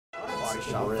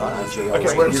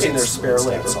using their spare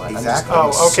limbs. So I'm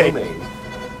assuming,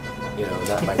 you know,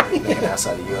 that might make an ass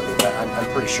out of you. I mean,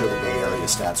 I'm pretty sure the Bay Area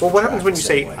stats. Well, what happens when you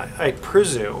say I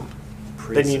presume?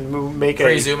 Then you make a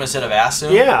presume instead of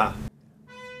assume. Yeah.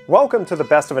 Welcome to the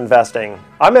Best of Investing.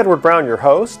 I'm Edward Brown, your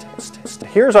host.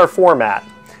 Here's our format.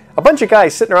 A bunch of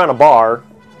guys sitting around a bar.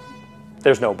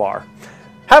 There's no bar.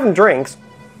 Having drinks.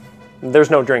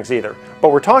 There's no drinks either.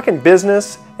 But we're talking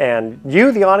business, and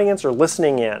you, the audience, are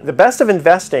listening in. The Best of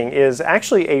Investing is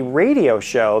actually a radio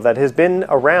show that has been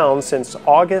around since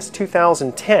August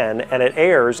 2010, and it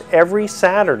airs every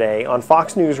Saturday on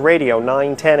Fox News Radio,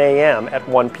 9:10 a.m. at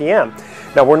 1 p.m.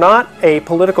 Now, we're not a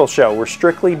political show. We're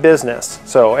strictly business,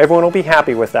 so everyone will be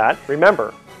happy with that.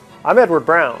 Remember, I'm Edward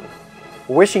Brown,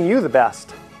 wishing you the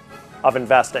best of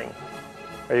investing.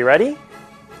 Are you ready?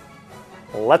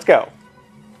 Let's go.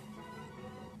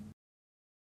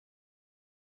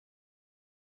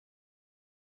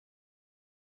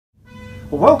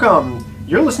 Welcome!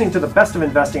 You're listening to the Best of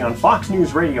Investing on Fox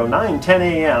News Radio, 9:10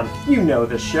 a.m. You know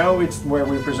this show. It's where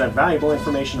we present valuable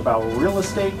information about real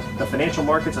estate, the financial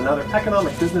markets, and other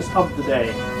economic business of the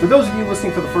day. For those of you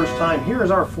listening for the first time, here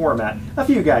is our format. A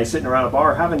few guys sitting around a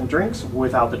bar having drinks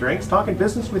without the drinks, talking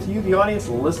business with you, the audience,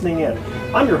 listening in.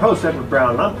 I'm your host, Edward Brown,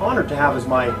 and I'm honored to have as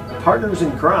my partners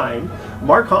in crime,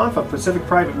 Mark Hanf of Pacific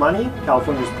Private Money,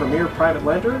 California's premier private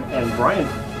lender, and Brian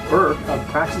Burke of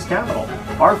Praxis Capital.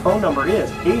 Our phone number is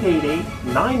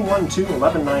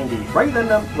 888-912-1190. Write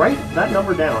that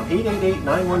number down,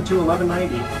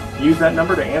 888-912-1190. Use that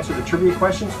number to answer the trivia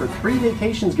questions for 3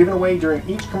 vacations given away during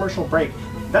each commercial break.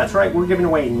 That's right, we're giving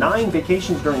away 9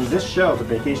 vacations during this show. The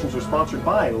vacations are sponsored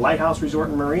by Lighthouse Resort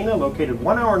and Marina, located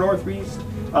 1 hour northeast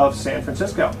of San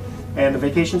Francisco. And the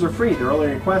vacations are free. Their only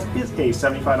request is a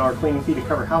 $75 cleaning fee to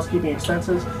cover housekeeping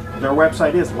expenses. Their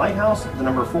website is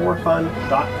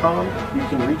lighthouse4fun.com. You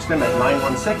can reach them at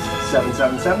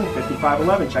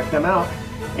 916-777-5511. Check them out.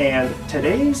 And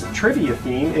today's trivia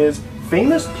theme is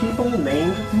famous people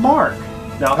named Mark.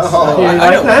 Now,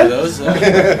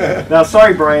 now,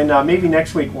 sorry, Brian. Maybe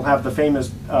next week we'll have the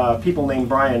famous people named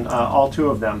Brian, all 2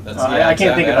 of them. I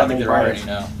can't think of that many Brians.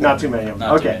 Not too many of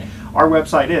them. Okay. Our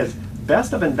website is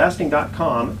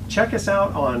bestofinvesting.com. Check us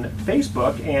out on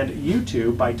Facebook and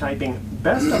YouTube by typing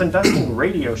Best of Investing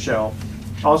Radio Show.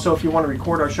 Also, if you want to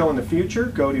record our show in the future,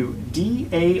 go to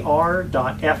dar.fm,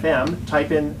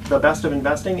 type in the Best of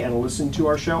Investing, and listen to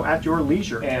our show at your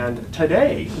leisure. And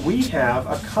today we have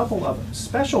a couple of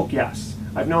special guests.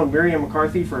 I've known Myriam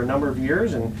McCarthy for a number of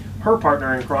years, and her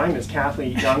partner in crime is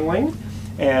Cathy Youngling.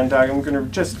 And I'm going to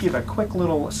just give a quick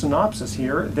little synopsis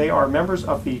here. They are members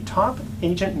of the Top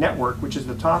Agent Network, which is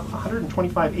the top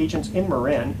 125 agents in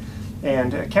Marin.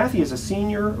 And Cathy is a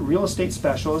senior real estate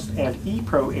specialist and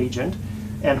e-pro agent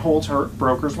and holds her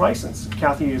broker's license.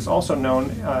 Cathy is also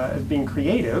known as being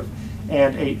creative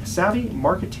and a savvy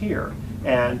marketeer.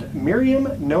 And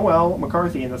Myriam Noel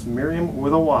McCarthy, and that's Myriam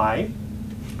with a Y,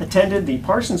 attended the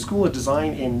Parsons School of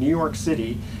Design in New York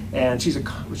City, and she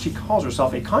calls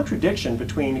herself a contradiction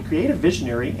between creative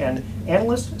visionary and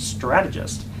analyst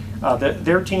strategist.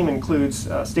 Their team includes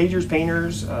stagers,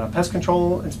 painters, pest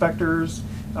control inspectors,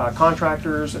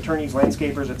 contractors, attorneys,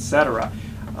 landscapers, etc.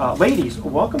 Ladies,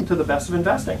 welcome to the Best of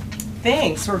Investing.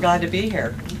 Thanks, we're glad to be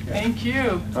here. Okay. Thank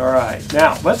you. All right,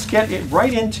 now let's get it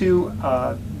right into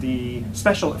the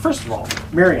special. First of all,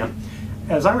 Myriam,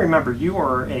 as I remember, you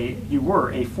were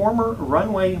a former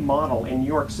runway model in New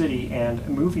York City and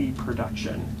movie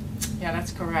production. Yeah,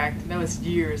 that's correct. That was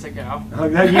years ago.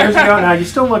 Years ago. Now you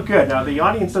still look good. Now the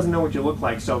audience doesn't know what you look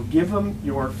like, so give them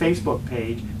your Facebook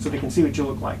page so they can see what you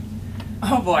look like.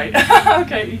 Oh boy.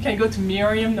 Okay, you can go to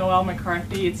Myriam Noel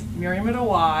McCarthy. It's Myriam with a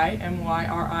Y,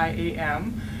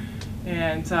 M-Y-R-I-A-M,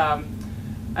 and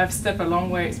I've stepped a long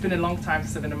way. It's been a long time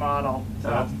since I've been a model.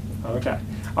 So. Okay.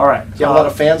 All right. Do you have a lot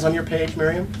of fans on your page,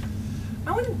 Myriam?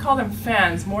 I wouldn't call them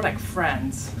fans, more like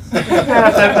friends.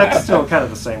 That's still kind of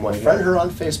the same way. Friend her on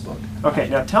Facebook. Okay,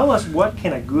 now tell us, what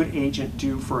can a good agent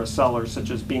do for a seller, such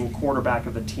as being quarterback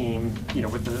of the team,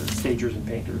 with the stagers and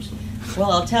painters?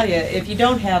 Well, I'll tell you, if you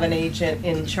don't have an agent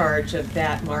in charge of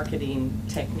that marketing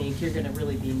technique, you're going to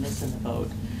really be missing the boat.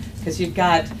 Because you've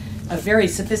got a very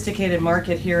sophisticated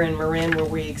market here in Marin where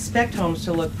we expect homes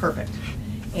to look perfect.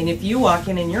 And if you walk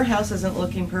in and your house isn't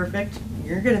looking perfect,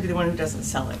 you're going to be the one who doesn't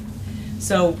sell it.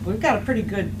 So we've got a pretty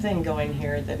good thing going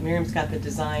here that Myriam's got the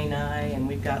design eye, and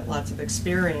we've got lots of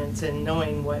experience in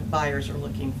knowing what buyers are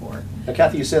looking for. Now,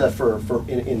 Cathy, you say that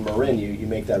in Marin, you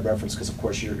make that reference because, of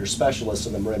course, you're specialists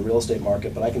in the Marin real estate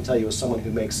market, but I can tell you as someone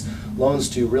who makes loans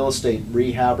to real estate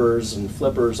rehabbers and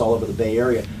flippers all over the Bay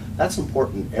Area, that's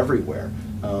important everywhere.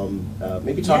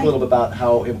 Maybe talk a little bit about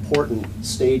how important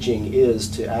staging is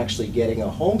to actually getting a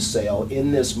home sale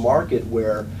in this market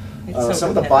where some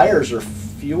of the buyers are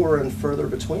fewer and further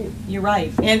between. You're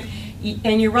right,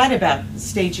 and you're right about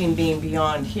staging being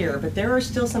beyond here, but there are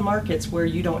still some markets where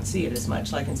you don't see it as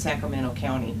much, like in Sacramento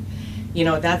County. You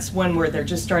know, that's one where they're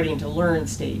just starting to learn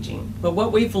staging. But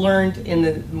what we've learned in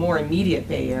the more immediate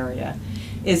Bay Area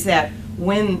is that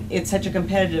when it's such a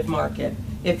competitive market,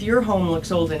 if your home looks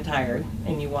old and tired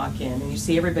and you walk in and you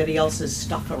see everybody else's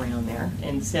stuff around there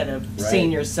instead of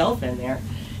seeing yourself in there,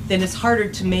 then it's harder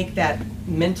to make that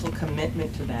mental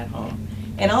commitment to that home.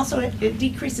 And also it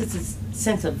decreases its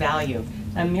sense of value.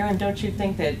 Myriam, don't you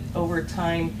think that over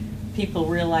time people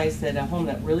realize that a home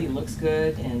that really looks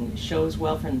good and shows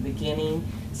well from the beginning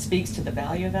speaks to the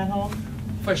value of that home?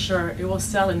 For sure. It will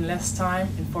sell in less time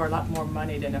and for a lot more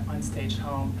money than an unstaged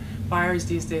home. Buyers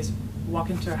these days walk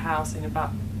into a house in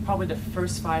about probably the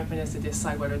first 5 minutes to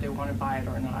decide whether they want to buy it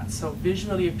or not. So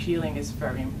visually appealing is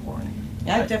very important.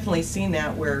 Yeah, I've definitely seen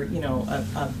that where, you know,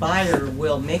 a buyer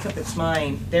will make up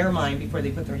their mind before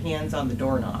they put their hands on the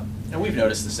doorknob. And we've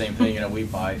noticed the same thing. You know, we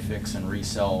buy, fix, and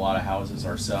resell a lot of houses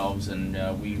ourselves, and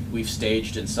we've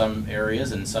staged in some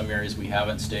areas, and in some areas we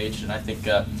haven't staged. And I think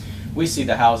we see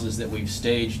the houses that we've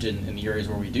staged in the areas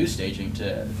where we do staging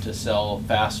to sell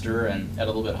faster and at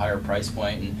a little bit higher price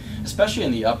point, and especially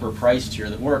in the upper price tier.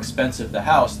 The more expensive the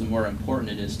house, the more important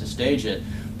it is to stage it.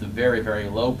 The very, very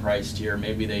low price tier,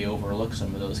 maybe they overlook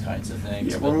some of those kinds of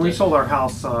things. Yeah, when we sold our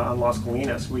house on Las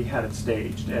Colinas, we had it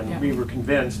staged, and we were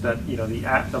convinced that, you know,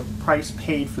 the price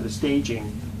paid for the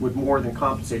staging would more than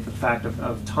compensate for the fact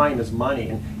of time is money.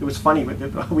 And it was funny,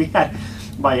 but we had,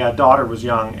 my daughter was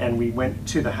young, and we went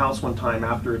to the house one time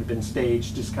after it had been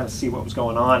staged just kind of see what was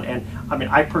going on. And I mean,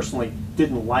 I personally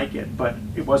didn't like it, but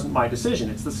it wasn't my decision.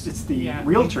 It's the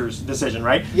realtor's decision,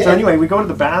 right? Yeah. So anyway, we go to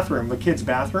the bathroom, the kids'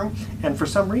 bathroom, and for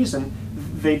some reason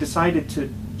they decided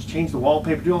to change the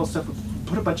wallpaper, do all this stuff,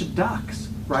 put a bunch of ducks,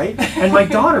 right? And my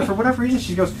daughter, for whatever reason,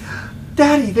 she goes,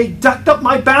 "Daddy, they ducked up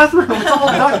my bathroom. It's all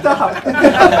ducked up."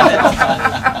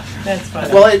 That's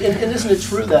funny. Well, and isn't it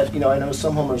true that, you know, I know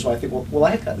some homeowners might think, well,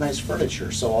 I've got nice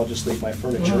furniture, so I'll just leave my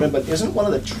furniture in. But isn't one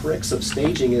of the tricks of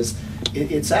staging is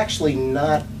it's actually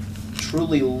not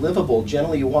truly livable.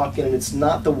 Generally, you walk in and it's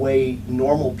not the way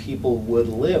normal people would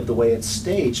live, the way it's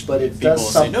staged, but it does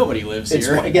something. People say nobody lives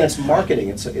here. Again, it's marketing.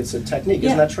 It's a technique.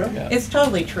 Isn't that true? Yeah. It's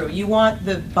totally true. You want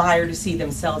the buyer to see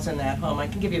themselves in that home. I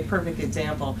can give you a perfect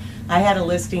example. I had a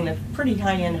listing, a pretty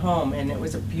high-end home, and it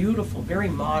was a beautiful, very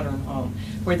modern home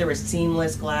where there were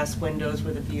seamless glass windows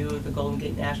with a view of the Golden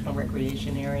Gate National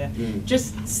Recreation Area.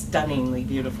 Just stunningly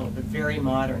beautiful, but very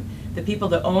modern. The people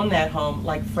that own that home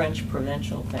like French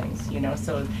provincial things, you know,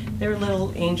 so there are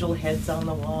little angel heads on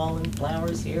the wall and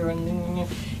flowers here, and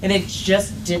it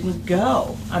just didn't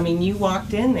go. I mean, you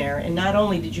walked in there, and not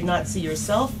only did you not see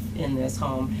yourself in this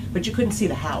home, but you couldn't see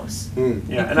the house.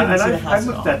 Yeah, and I've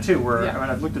looked at that too, where when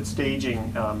I've looked at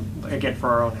staging, again, for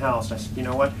our own house, I said, you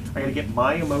know what, I got to get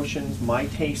my emotions, my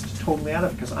taste totally out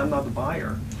of it, because I'm not the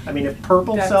buyer. I mean, if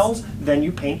purple sells, then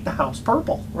you paint the house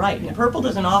purple. Right, and purple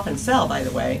doesn't often sell, by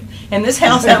the way. And this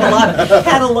house had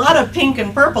a lot of pink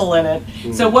and purple in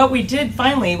it. So what we did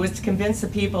finally was to convince the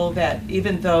people that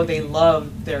even though they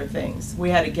loved their things, we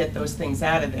had to get those things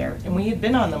out of there. And we had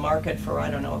been on the market for,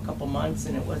 I don't know, a couple months,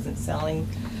 and it wasn't selling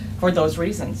for those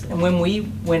reasons. And when we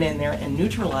went in there and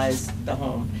neutralized the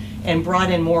home and brought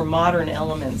in more modern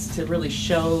elements to really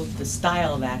show the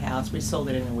style of that house, we sold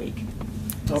it in a week.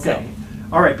 Okay.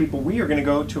 All right, people, we are going to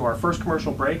go to our first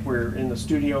commercial break. We're in the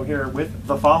studio here with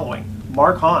the following: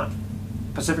 Mark Hahn,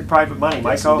 Pacific Private Money,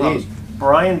 my co-host;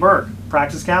 Brian Burke,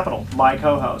 Praxis Capital, my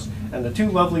co-host; and the two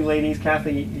lovely ladies,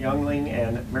 Cathy Youngling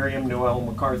and Myriam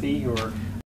McCarthy, who are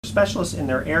specialists in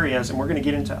their areas, and we're going to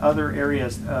get into other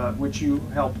areas which you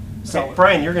help. So,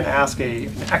 Brian, you're going to ask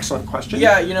an excellent question.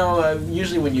 Yeah, you know,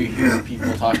 usually when you hear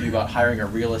people talking about hiring a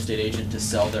real estate agent to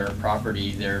sell their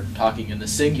property, they're talking in the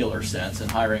singular sense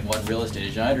and hiring one real estate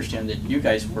agent. I understand that you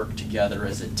guys work together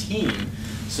as a team,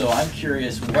 so I'm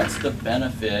curious, what's the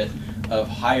benefit of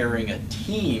hiring a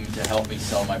team to help me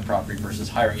sell my property versus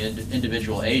hiring an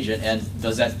individual agent, and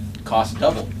does that cost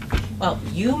double? Well,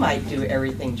 you might do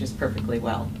everything just perfectly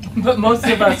well, but most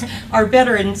of us are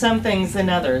better in some things than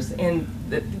others. And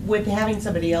with having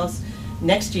somebody else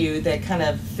next to you that kind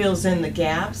of fills in the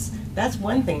gaps, that's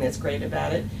one thing that's great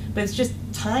about it. But it's just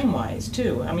time-wise,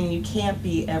 too. I mean, you can't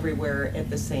be everywhere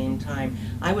at the same time.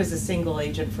 I was a single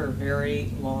agent for a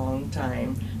very long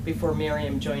time before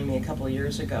Myriam joined me a couple of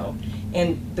years ago.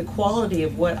 And the quality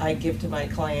of what I give to my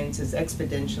clients is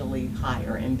exponentially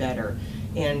higher and better.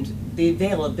 And the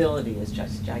availability is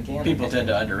just gigantic. People tend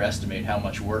to underestimate how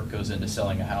much work goes into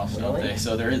selling a house, don't Really? they?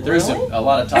 So there's Really? a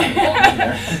lot of time involved in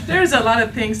there. There's a lot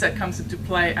of things that comes into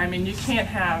play. I mean, you can't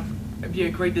be a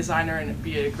great designer and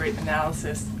be a great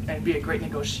analyst and be a great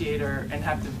negotiator and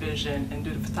have the vision and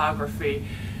do the photography.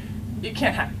 You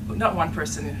can't have, not one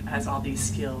person has all these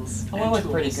skills. Oh, and I was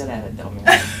tools. pretty good at it though.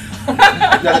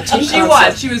 Now, the team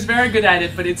She was very good at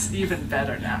it, but it's even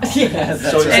better now. Yes.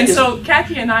 So And is- so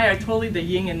Cathy and I are totally the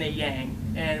yin and the yang,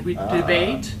 and we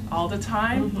debate all the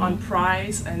time on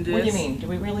price and this. What do you mean? Do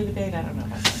we really debate? I don't know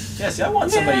about that. Yeah, see, I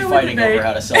want somebody Yeah, we fighting debate. over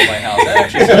how to sell my house. That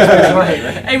actually sounds pretty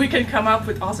great, right? And we can come up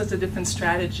with all sorts of different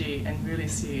strategy and really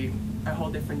see a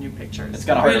whole different new pictures. It's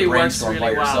kind of hard really to works brainstorm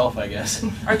really by well. yourself, I guess.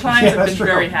 Our clients Yeah, have that's been true.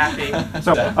 very happy.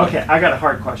 So, okay, I got a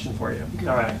hard question for you.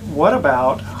 All right. What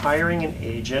about hiring an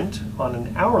agent on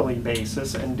an hourly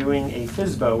basis and doing a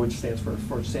FSBO, which stands for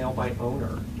sale by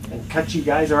owner, and cut you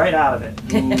guys right out of it?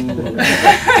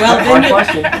 Well, Hard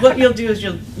question. then what you'll do is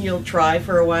you'll try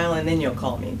for a while and then you'll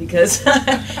call me, because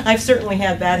I've certainly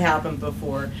had that happen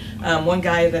before. One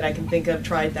guy that I can think of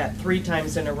tried that 3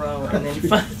 times in a row, and then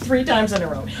 3 times in a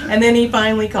row, and then he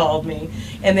finally called me,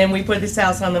 and then we put this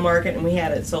house on the market and we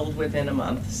had it sold within a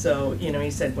month. So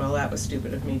he said, well, that was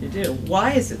stupid of me to do.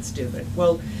 Why is it stupid?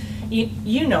 Well,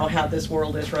 you know how this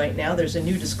world is right now. There's a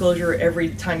new disclosure every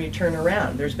time you turn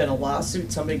around. There's been a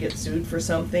lawsuit, somebody gets sued for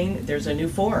something, there's a new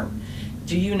form.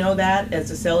 Do you know that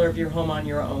as a seller of your home on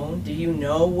your own? Do you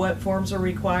know what forms are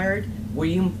required? Will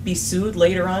you be sued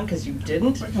later on because you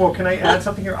didn't? Well, can I add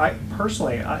something here? I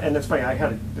personally, and it's funny, I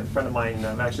had a friend of mine,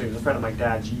 actually it was a friend of my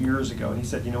dad's years ago, and he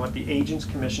said, you know what, the agent's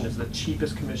commission is the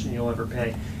cheapest commission you'll ever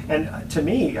pay. And to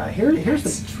me, here's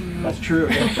that's true.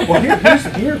 Well,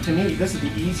 here to me, this is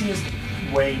the easiest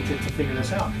way to figure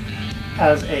this out.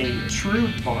 As a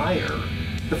shrewd buyer,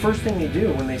 the first thing they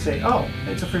do when they say, oh,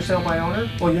 it's a for sale by owner,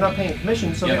 well, you're not paying a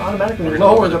commission, so they Yep. automatically We're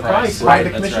gonna lower the price by Right, the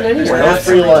that's commission right. anyway. Well, You're that's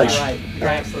free absolutely lunch. right. You're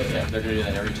absolutely Yeah, right. they're going to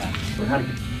do that every time. So how do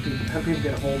people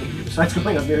get a hold of you besides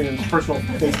going on Myriam's personal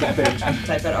Facebook page?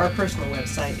 But our personal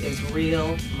website is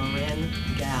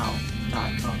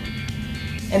realmaringal.com.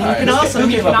 And you All can right, also, who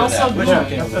You came can up with also that? Which Yeah, one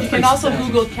came up with that's You that? can also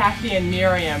Google Cathy and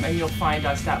Myriam, and you'll find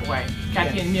us that way.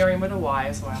 Cathy and Myriam with a Y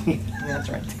as well. that's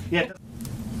right. Yeah.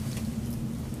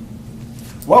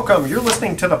 Welcome. You're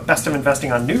listening to the Best of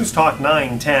Investing on News Talk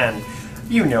 910.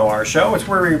 You know our show. It's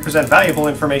where we present valuable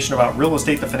information about real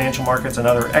estate, the financial markets, and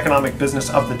other economic business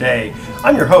of the day.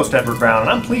 I'm your host, Edward Brown, and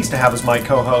I'm pleased to have as my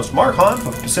co-host Mark Hanf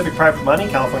of Pacific Private Money,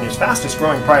 California's fastest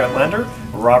growing private lender,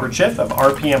 Robert Schiff of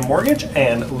RPM Mortgage,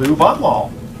 and Lou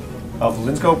Botwall of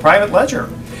Linsco Private Ledger.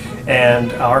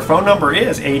 And our phone number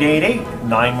is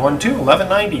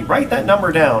 888-912-1190. Write that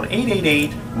number down,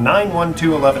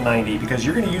 888-912-1190, because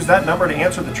you're going to use that number to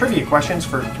answer the trivia questions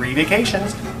for 3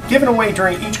 vacations given away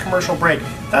during each commercial break.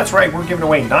 That's right, we're giving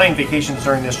away 9 vacations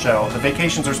during this show. The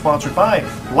vacations are sponsored by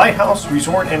Lighthouse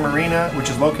Resort and Marina, which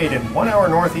is located 1 hour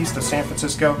northeast of San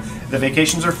Francisco. The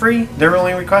vacations are free. Their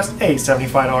only request, a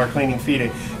 $75 cleaning fee to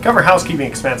cover housekeeping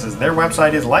expenses. Their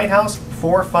website is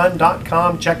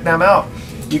lighthouse4fun.com. Check them out.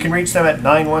 You can reach them at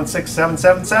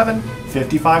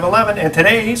 916-777-5511. And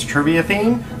today's trivia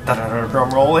theme, drum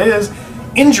roll, is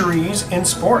injuries in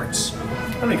sports.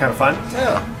 That'll be kind of fun.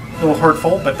 Yeah. A little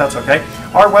hurtful, but that's okay.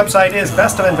 Our website is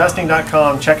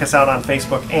bestofinvesting.com. Check us out on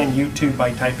Facebook and YouTube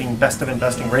by typing Best of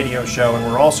Investing Radio Show. And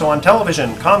we're also on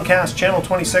television, Comcast Channel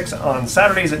 26 on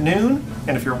Saturdays at noon.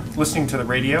 And if you're listening to the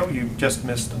radio, you just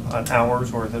missed an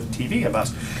hour's worth of TV of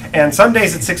us. And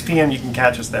Sundays at 6 p.m. you can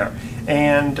catch us there.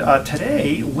 And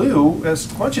today, Lou, why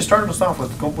don't you start us off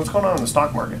with what's going on in the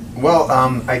stock market? Well,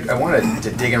 I wanted to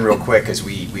dig in real quick because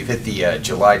we've hit the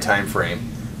July time frame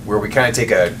where we kind of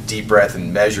take a deep breath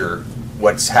and measure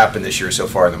what's happened this year so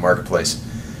far in the marketplace,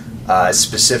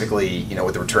 specifically,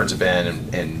 what the returns have been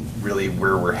and really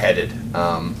where we're headed.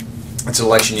 It's an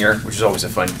election year, which is always a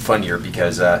fun year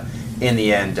because in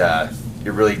the end,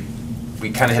 we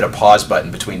kind of hit a pause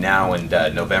button between now and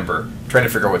November, trying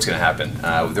to figure out what's going to happen.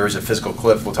 There is a fiscal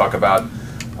cliff we'll talk about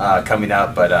coming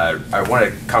up, but I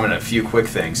want to comment on a few quick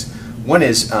things. One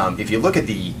is if you look at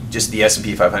just the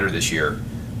S&P 500 this year,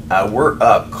 we're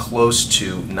up close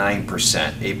to 9%,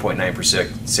 8.9%,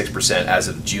 6% as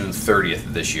of June 30th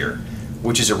of this year,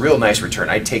 which is a real nice return.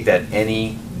 I'd take that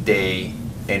any day,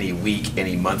 any week,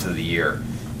 any month of the year.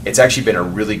 It's actually been a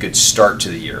really good start to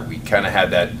the year. We kind of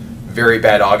had that very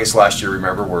bad August last year,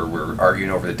 remember, where we're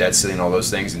arguing over the debt ceiling and all those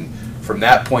things, and from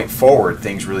that point forward,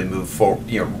 things really moved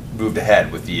ahead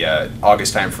with the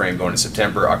August time frame going to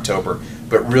September, October,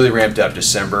 but really ramped up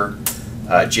December,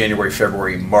 January,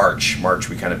 February, March. March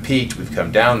we kind of peaked. We've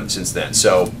come down since then.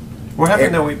 So What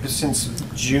happened though since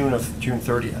June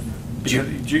 30th.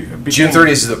 June June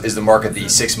 30th is the mark of the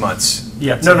 6 months.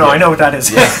 Yeah, no, I know what that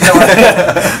is.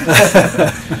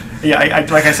 Yeah,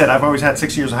 like I said, I've always had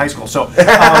 6 years of high school. So,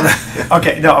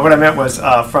 okay, no, what I meant was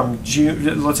from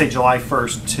June, let's say July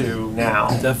 1st to now.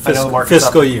 The I know the market's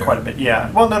fiscal up year. quite a bit.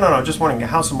 Yeah. Well, no. Just wondering,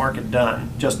 how's the market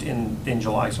done just in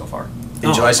July so far?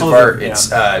 In July so far, yeah.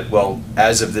 it's well,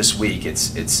 as of this week,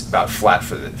 it's about flat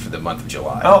for the month of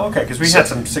July. Oh, okay, because we had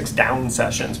some 6 down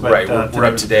sessions. But, Right, we're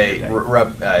up today. Okay. We're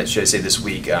up. Should I say this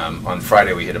week? On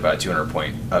Friday, we hit about a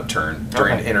 200-point upturn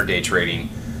during Okay. intraday trading.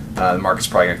 The market's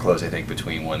probably going to close, I think,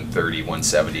 between 130,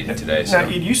 170 today. So. Now,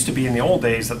 it used to be in the old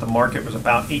days that the market was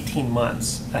about 18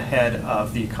 months ahead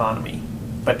of the economy.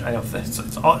 But I know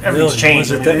it's all, everything's Really?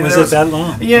 changed. Was I it mean, that- was there it that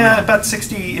long? Yeah, about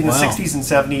 60 in the Wow. 60s and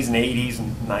 70s and 80s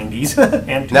and 90s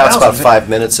and 2000s. Now it's about 5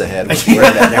 minutes ahead with the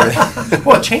internet and everything.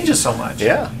 Well, it changes so much.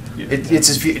 Yeah.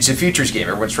 It's a futures game.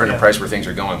 Everyone's trying Yeah. to price where things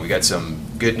are going. We got some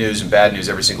good news and bad news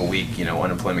every single week. You know,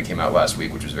 unemployment came out last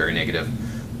week, which was very negative.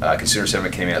 Consumer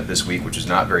sentiment came out this week, which is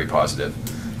not very positive.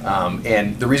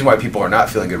 And the reason why people are not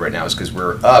feeling good right now is because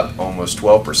we're up almost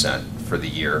 12% for the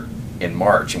year in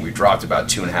March, and we dropped about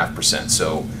 2.5%.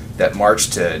 So that March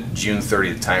to June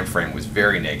 30th time frame was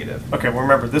very negative. Okay, well,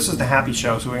 remember, this is the happy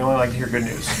show, so we only like to hear good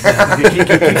news. keep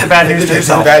the bad news to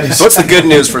yourself. So what's the good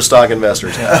news for stock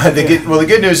investors? The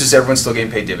good news is everyone's still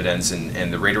getting paid dividends,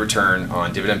 and the rate of return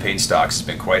on dividend-paying stocks has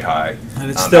been quite high.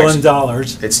 And it's still in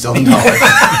dollars. It's still in dollars.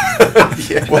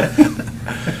 Yeah.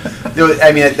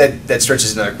 I mean, that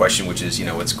stretches another question, which is,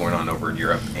 what's going on over in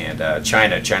Europe and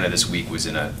China. China this week was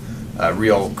in a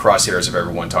real crosshairs of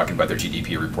everyone talking about their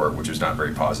GDP report, which was not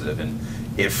very positive. And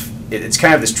if it's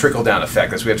kind of this trickle-down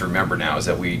effect, that's what we have to remember now, is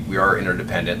that we are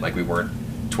interdependent like we weren't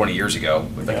 20 years ago,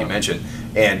 like you mentioned.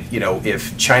 And,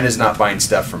 if China's not buying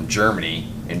stuff from Germany,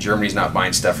 and Germany's not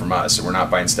buying stuff from us, and we're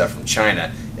not buying stuff from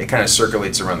China, it kind of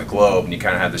circulates around the globe, and you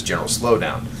kind of have this general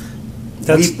slowdown.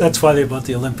 That's why they bought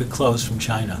the Olympic clothes from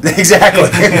China. Exactly.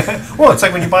 Well, it's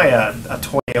like when you buy a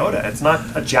Toyota, it's not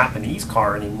a Japanese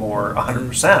car anymore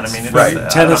 100%. I mean, it's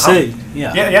Right. Tennessee,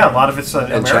 yeah. Yeah, a lot of it's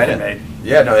American China. made.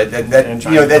 Yeah, no, And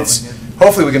China that's probably,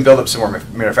 hopefully we can build up some more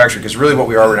manufacturing, because really what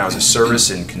we are right now is a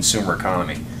service and consumer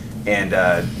economy, and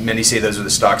many say those are the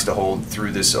stocks to hold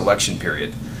through this election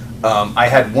period. I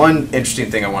had one interesting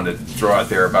thing I wanted to throw out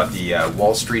there about the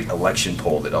Wall Street election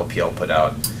poll that LPL put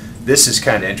out. This is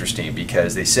kind of interesting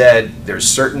because they said there's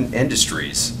certain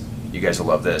industries, you guys will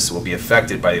love this, will be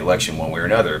affected by the election one way or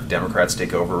another. If Democrats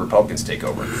take over, Republicans take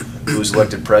over. Who's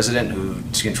elected president, who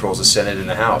controls the Senate and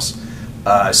the House.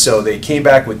 So they came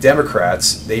back with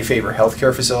Democrats. They favor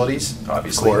healthcare facilities,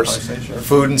 obviously. Of course.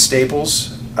 Food and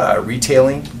staples,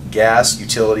 retailing, gas,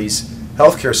 utilities,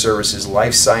 healthcare services,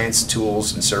 life science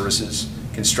tools and services,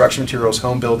 construction materials,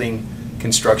 home building,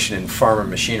 construction, and farm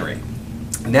and machinery.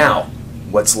 Now,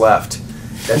 what's left?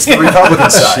 That's the Republican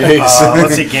side.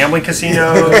 let's see, gambling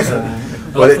casinos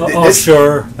and Well,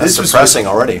 Sure. That's was depressing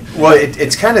already. Well,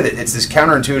 it's kind of it's this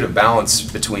counterintuitive balance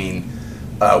between,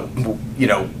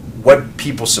 what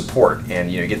people support,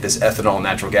 and you get this ethanol,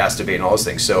 natural gas debate, and all those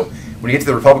things. So when you get to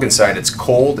the Republican side, it's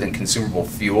cold and consumable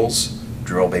fuels,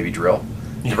 drill baby drill,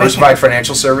 diversified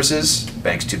financial services,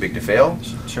 banks too big to fail,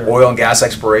 Sure. oil and gas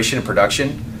exploration and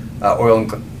production, oil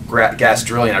and gas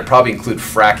drilling. I'd probably include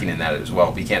fracking in that as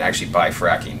well, but you can't actually buy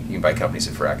fracking. You can buy companies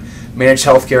that frack. Managed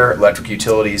healthcare, electric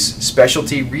utilities,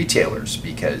 specialty retailers,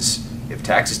 because if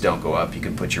taxes don't go up, you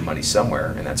can put your money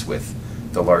somewhere, and that's with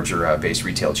the larger base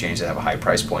retail chains that have a high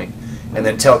price point. And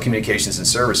then telecommunications and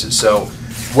services. So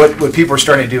what people are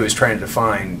starting to do is trying to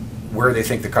define where they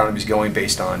think the economy is going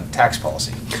based on tax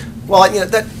policy. Well, I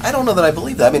don't know that I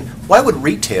believe that. I mean, why would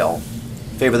retail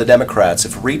favor the Democrats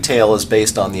if retail is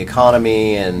based on the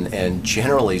economy and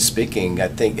generally speaking, I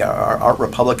think, aren't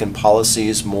Republican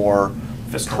policies more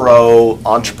Fiscal.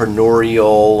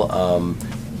 pro-entrepreneurial,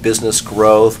 business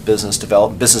growth, business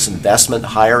development, business investment,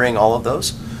 hiring, all of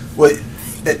those? Well,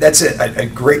 that's a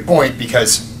great point,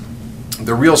 because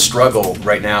the real struggle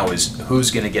right now is who's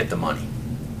going to get the money.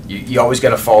 You always got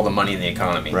to follow the money in the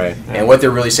economy. Right. And what they're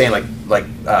really saying, like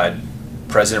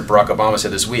President Barack Obama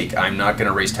said this week, I'm not going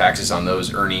to raise taxes on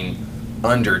those earning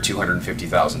under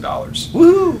 $250,000.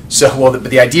 Woo! So, but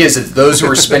the idea is that those who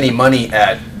are spending money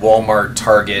at Walmart,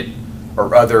 Target,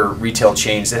 or other retail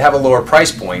chains that have a lower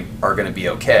price point are going to be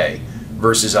okay,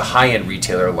 versus a high-end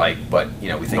retailer like,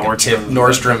 we think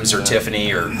Nordstrom's or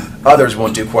Tiffany or others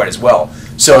won't do quite as well.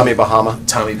 So Tommy Bahama.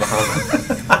 Tommy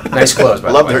Bahama. Nice clothes, by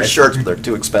I the love way. their shirts, but they're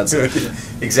too expensive.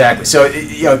 Exactly. So,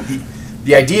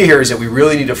 the idea here is that we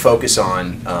really need to focus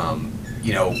on,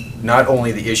 not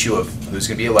only the issue of who's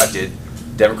going to be elected,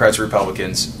 Democrats or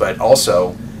Republicans, but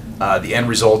also the end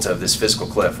result of this fiscal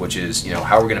cliff, which is,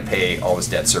 how are we going to pay all this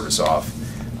debt service off?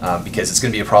 Because it's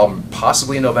going to be a problem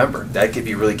possibly in November. That could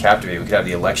be really captivating. We could have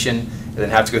the election and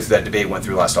then have to go through that debate went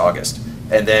through last August.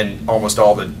 And then almost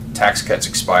all the tax cuts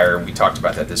expire, and we talked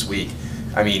about that this week.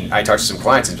 I mean, I talked to some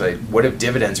clients and said, what if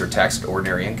dividends are taxed at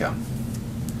ordinary income?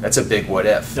 That's a big what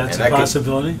if. That's and a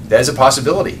possibility? That is a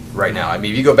possibility right now. I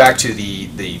mean, if you go back to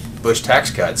the Bush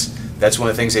tax cuts, that's one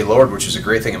of the things they lowered, which is a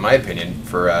great thing in my opinion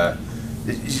for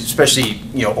especially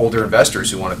older investors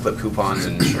who want to clip coupons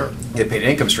and get paid an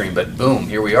income stream. But boom,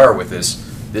 here we are with this.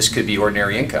 This could be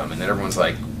ordinary income, and then everyone's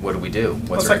like, "What do we do?"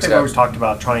 It's like they've always talked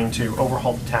about trying to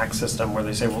overhaul the tax system, where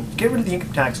they say, "Well, get rid of the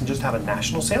income tax and just have a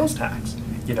national sales tax."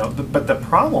 But the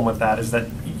problem with that is that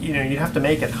you'd have to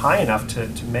make it high enough to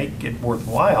make it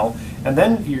worthwhile, and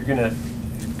then you're going to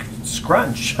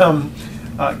scrunch.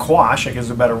 Quash, I guess is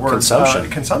a better word.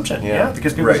 Consumption, yeah.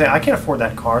 Because people say, I can't afford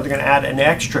that car. They're going to add an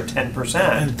extra 10%.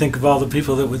 And think of all the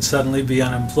people that would suddenly be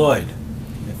unemployed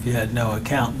if you had no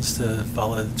accountants to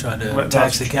try to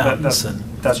tax accountants.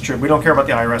 That's true. We don't care about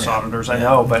the IRS auditors, I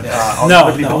know, but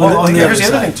here's the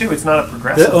other thing too. It's not a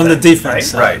progressive on the thing,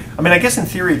 defense right? side. I mean, I guess in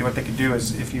theory, what they could do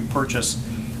is if you purchase,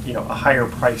 a higher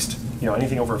priced.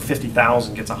 Anything over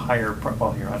 50,000 gets a higher.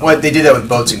 They did that with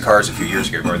boats and cars a few years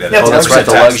ago. Remember that? That's right,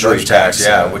 the luxury tax,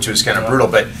 which was kind of brutal,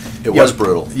 but it was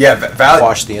brutal. Yeah,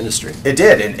 Quashed the industry. It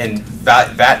did, and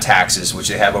VAT taxes, which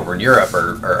they have over in Europe,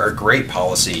 are a great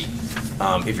policy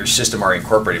if your system already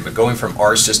incorporated. But going from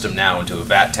our system now into a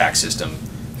VAT tax system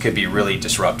could be really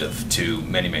disruptive to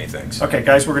many, many things. Okay,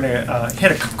 guys, we're going to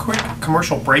hit a quick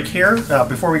commercial break here.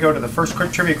 Before we go to the first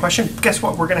quick trivia question, guess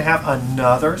what? We're going to have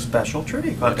another special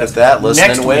trivia contest. Look at that, listen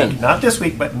next and win. Week, not this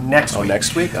week, but next week. Oh,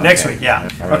 next week? Okay. Next week, yeah.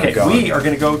 Okay, Go we are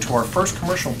going to go to our first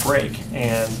commercial break.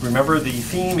 And remember, the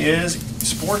theme is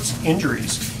sports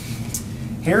injuries.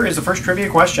 Here is the first trivia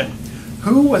question.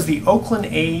 Who was the Oakland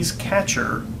A's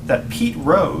catcher that Pete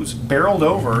Rose barreled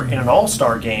over in an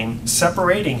all-star game,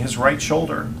 separating his right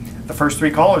shoulder? The first three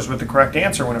callers with the correct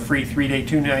answer win a free 3-day,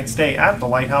 2-night stay at the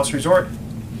Lighthouse Resort.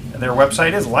 Their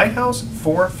website is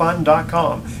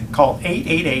lighthouseforfun.com. Call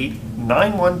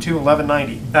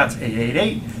 888-912-1190. That's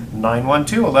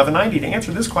 888-912-1190 to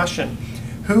answer this question.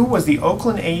 Who was the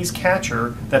Oakland A's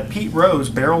catcher that Pete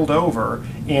Rose barreled over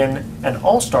in an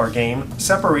all-star game,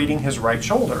 separating his right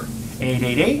shoulder?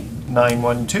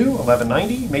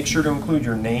 888-912-1190. Make sure to include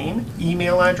your name,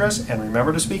 email address, and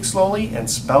remember to speak slowly and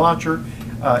spell out your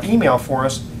email for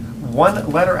us one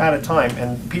letter at a time.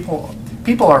 And people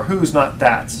are who's, not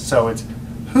that's. So it's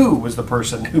who was the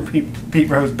person who Pete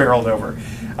Rose barreled over.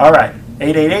 All right,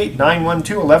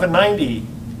 888-912-1190.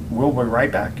 We'll be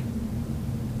right back.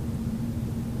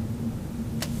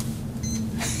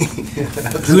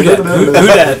 Who dat?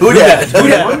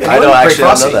 I know, actually,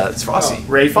 I know that. It's Fosse.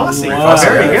 Ray Fosse. Wow.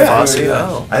 Very good. Fosse,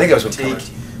 oh. I think I was with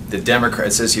the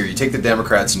Democrats. It says here, you take the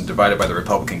Democrats and divide it by the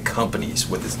Republican companies.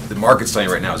 What the market's telling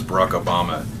you right now is Barack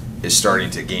Obama is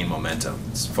starting to gain momentum.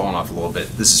 It's fallen off a little bit.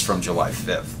 This is from July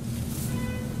 5th.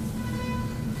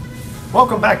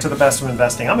 Welcome back to the Best of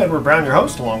Investing. I'm Edward Brown, your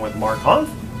host, along with Mark Hanf,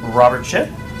 Robert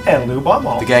Schitt, and Lou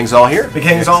Baumhall. The gang's all here. The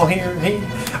gang's all here.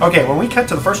 Okay, when we cut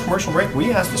to the first commercial break,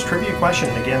 we asked this trivia question.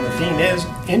 Again, the theme is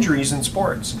injuries in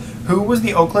sports. Who was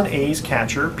the Oakland A's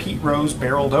catcher Pete Rose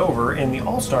barreled over in the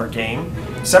All-Star game,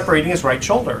 separating his right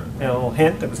shoulder? A little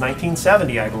hint, that was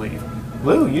 1970, I believe.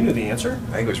 Lou, you knew the answer.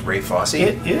 I think it was Ray Fosse.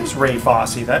 It is Ray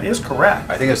Fosse. That is correct.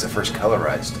 I think it was the first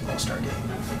colorized All-Star game,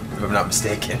 if I'm not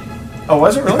mistaken. Oh,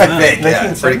 was it really? I think,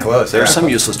 yeah, pretty close. There's some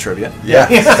useless trivia. Yeah,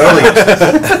 totally.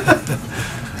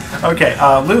 Okay,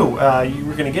 Lou, you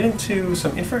were going to get into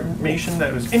some information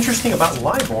that was interesting about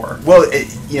LIBOR. Well,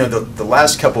 the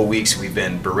last couple of weeks we've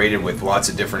been berated with lots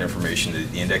of different information.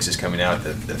 The index is coming out,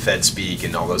 the Fed speak,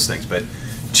 and all those things. But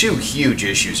two huge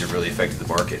issues have really affected the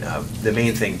market. The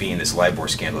main thing being this LIBOR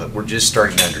scandal that we're just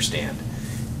starting to understand.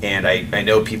 And I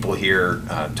know people here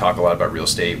talk a lot about real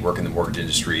estate, work in the mortgage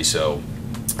industry, so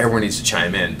everyone needs to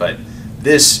chime in. But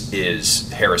this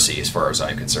is heresy as far as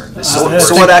I'm concerned. So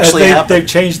what actually happened? They've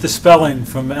changed the spelling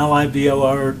from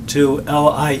LIBOR to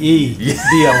LIEBOR.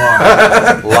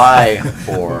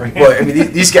 LIBOR. Well, I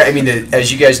mean, these guys. I mean,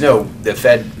 as you guys know, the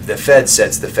Fed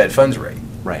sets the Fed funds rate.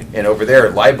 Right. And over there,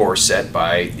 LIBOR is set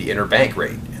by the interbank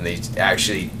rate, and they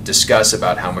actually discuss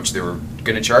about how much they were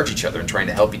going to charge each other and trying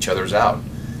to help each other's out.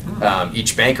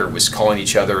 Each banker was calling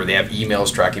each other. They have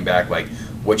emails tracking back, like,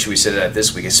 what should we set it at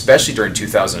this week? Especially during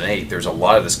 2008, there's a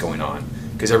lot of this going on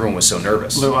because everyone was so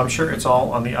nervous. Lou, I'm sure it's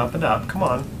all on the up and up. Come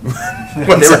on.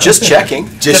 Well, they were just checking.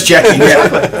 Just checking,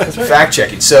 yeah. Fact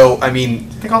checking. So, I mean,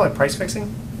 They call it price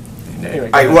fixing? anyway.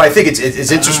 I think it's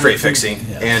interest rate fixing,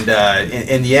 yeah. and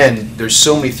in the end, there's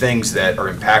so many things that are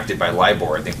impacted by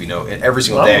LIBOR. I think we know every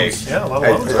single Loans, day. yeah, a lot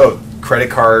of loans. Credit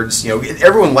cards.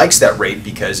 Everyone likes that rate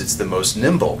because it's the most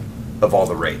nimble of all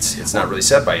the rates. It's not really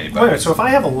set by anybody. Wait, so if I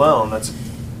have a loan that's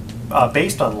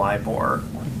based on LIBOR,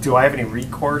 do I have any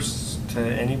recourse to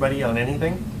anybody on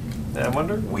anything? I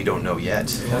wonder. We don't know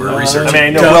yet. We're researching. I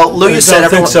mean, I know. Well, Lou, you said I don't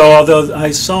everyone. think so, although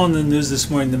I saw in the news this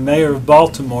morning the mayor of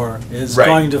Baltimore is Right.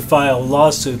 going to file a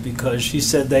lawsuit because she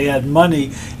said they had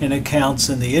money in accounts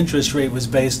and the interest rate was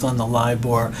based on the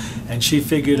LIBOR, and she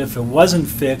figured if it wasn't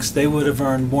fixed, they would have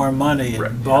earned more money. Right.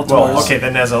 And Baltimore. Well, okay,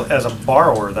 then as a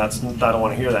borrower, I don't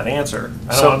want to hear that answer.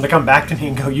 I don't So- want them to come back to me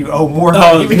and go, "You owe more Oh,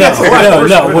 money." no, because the LIBOR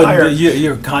no, should be higher."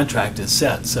 your contract is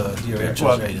set, so your interest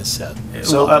Well, rate is set.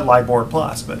 So at LIBOR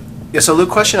plus, but Yeah, so Lou,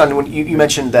 question on when you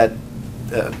mentioned that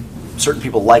certain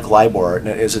people like LIBOR.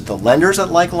 Now, is it the lenders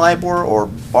that like LIBOR or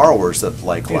borrowers that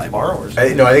like it's LIBOR? borrowers. I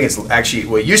think it's actually,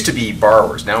 well, it used to be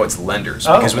borrowers, now it's lenders.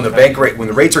 Oh, Because when the okay. bank rate, when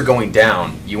the rates are going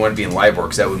down, you want to be in LIBOR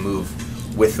because that would move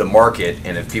with the market,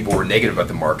 and if people were negative about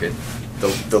the market,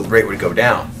 the rate would go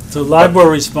down. So LIBOR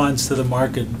responds to the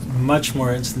market much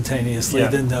more instantaneously Yeah.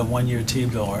 than the one-year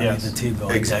T-bill or Yes. the T-bill.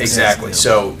 Exactly.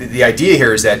 So the idea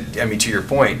here is that, I mean, to your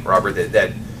point, Robert,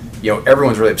 that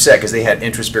everyone's really upset because they had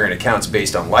interest-bearing accounts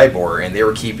based on LIBOR, and they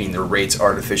were keeping their rates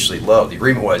artificially low. The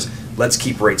agreement was, let's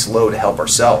keep rates low to help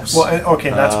ourselves. Well, okay,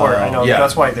 that's where I know. Yeah.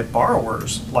 That's why the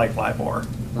borrowers like LIBOR.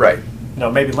 Right.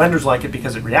 Maybe lenders like it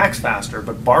because it reacts faster,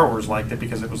 but borrowers liked it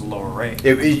because it was a lower rate.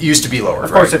 It used to be lower.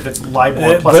 Of course, right? if it's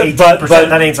LIBOR plus But- 18%,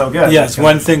 that ain't so good. Yes, Because-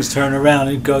 when things turn around,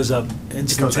 it goes up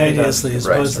instantaneously as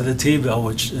Right. opposed to the T-bill,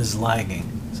 which is lagging.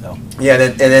 So Yeah,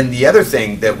 and then the other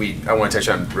thing that I want to touch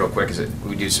on real quick is that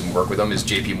we do some work with them is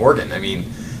J.P. Morgan. I mean,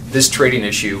 this trading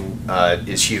issue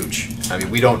is huge. I mean,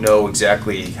 we don't know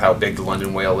exactly how big the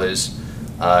London whale is.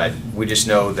 We just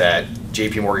know that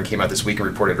J.P. Morgan came out this week and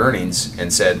reported earnings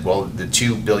and said, well, the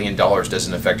 $2 billion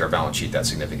doesn't affect our balance sheet that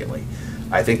significantly.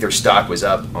 I think their stock was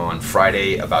up on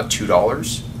Friday about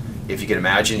 $2, if you can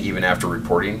imagine, even after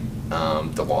reporting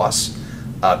the loss.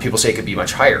 People say it could be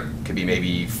much higher. It could be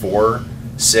maybe 4,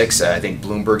 6. I think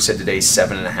Bloomberg said today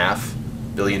 $7.5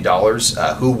 billion.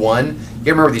 Who won? You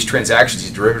gotta remember these transactions,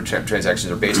 these derivative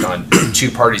transactions are based on two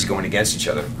parties going against each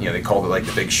other. They called it like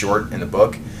the Big Short in the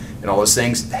book and all those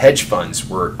things. Hedge funds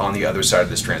were on the other side of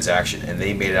this transaction, and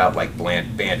they made it out like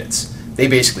bandits. They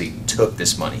basically took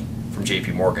this money from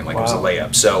J.P. Morgan like it was a Wow.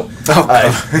 layup. So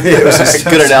It was a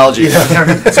good analogy.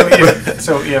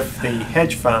 So if the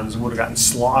hedge funds would have gotten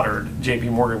slaughtered, J.P.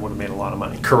 Morgan would have made a lot of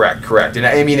money. Correct. And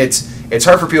I mean, it's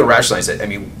hard for people to rationalize it. I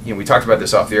mean, we talked about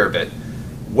this off the air a bit.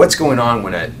 What's going on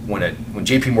when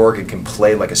J.P. Morgan can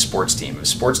play like a sports team? If a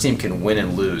sports team can win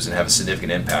and lose and have a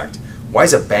significant impact, why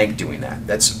is a bank doing that?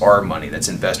 That's our money. That's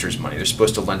investors' money. They're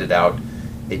supposed to lend it out.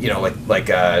 Like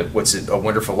what's it? A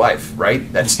Wonderful Life,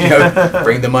 right? That's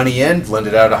bring the money in, lend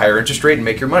it out at a higher interest rate, and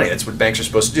make your money. That's what banks are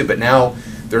supposed to do. But now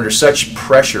they're under such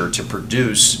pressure to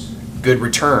produce good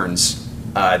returns.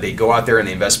 They go out there and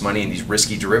they invest money in these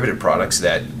risky derivative products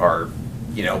that are,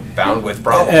 bound with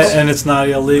problems. and it's not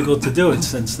illegal to do it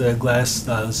since the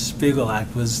Glass-Steagall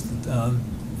Act was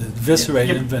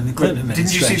eviscerated in the Clinton Didn't you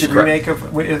see administration. the remake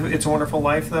of It's a Wonderful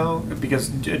Life, though? Because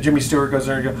Jimmy Stewart goes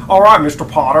there and goes, all right, Mr.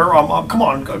 Potter, come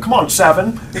on,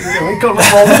 7. Let's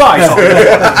roll the dice on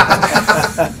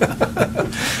it.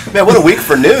 Man, what a week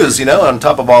for news, On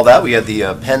top of all that, we had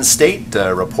the Penn State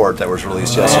report that was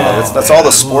released yesterday. That's all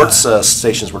the sports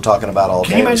stations were talking about all day.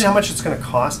 Can you imagine how much it's going to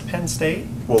cost Penn State?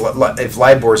 Well, if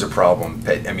LIBOR is a problem,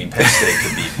 Penn State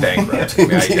could be bankrupt. I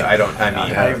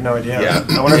have no idea. Yeah.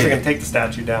 I wonder if they can take the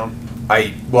statue down.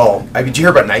 Did you hear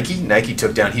about Nike? Nike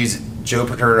took down. Joe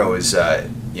Paterno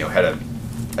had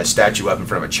a statue up in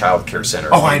front of a child care center.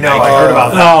 Oh, I know. Nike, I heard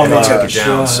about that. and they took it gosh,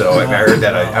 down. yeah. So I heard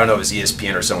that. I don't know if it was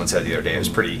ESPN or someone said the other day. It was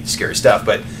pretty scary stuff.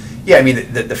 But yeah, I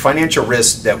mean the financial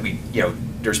risk that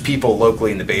there's people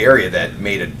locally in the Bay Area that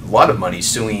made a lot of money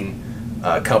suing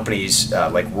companies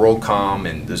like WorldCom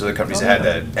and those other companies that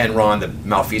had the Enron, the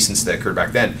malfeasance that occurred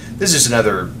back then. This is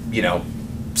another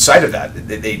side of that.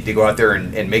 They go out there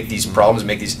and make these problems,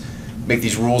 make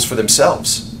these rules for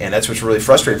themselves, and that's what's really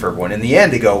frustrating for everyone. In the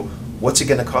end, they go, "What's it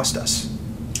going to cost us?"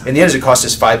 In the end, it cost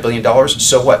us $5 billion.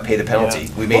 So what? Pay the penalty.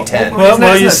 Yeah. We made 10.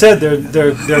 Well, you said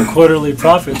their quarterly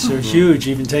profits are huge,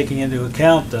 even taking into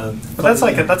account the. But that's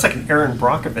like an Aaron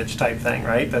Brockovich type thing,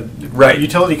 right? The Right.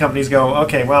 utility companies go,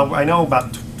 okay, well, I know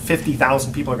about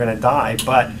 50,000 people are going to die,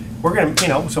 but we're going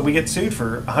to, so we get sued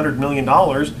for $100 million.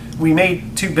 We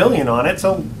made $2 billion on it,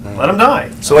 so let them die.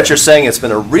 So what you're saying, it's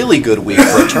been a really good week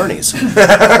for attorneys.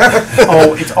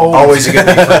 Oh, it's Always a good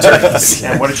week for attorneys.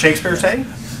 And what did Shakespeare say?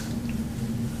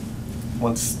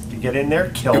 once you get in there,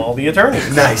 kill all the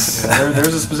attorneys. Nice.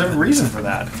 There's a specific reason for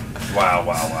that.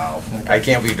 Wow. I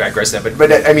can't believe I digress that,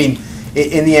 but I mean,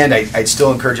 in the end, I'd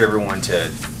still encourage everyone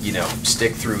to,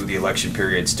 stick through the election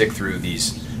period, stick through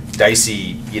these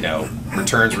dicey,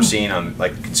 returns we're seeing on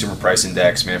like consumer price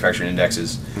index, manufacturing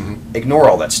indexes. Ignore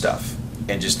all that stuff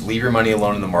and just leave your money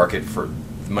alone in the market for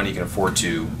the money you can afford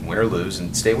to win or lose,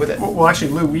 and stay with it. Well,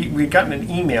 actually, Lou, we've gotten an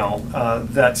email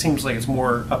that seems like it's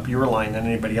more up your line than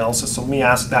anybody else's, so let me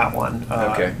ask that one.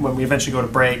 Okay. When we eventually go to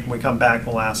break, when we come back,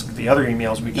 we'll ask the other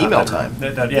emails we got. Email time.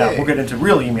 We'll get into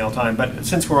real email time, but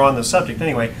since we're on the subject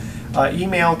anyway,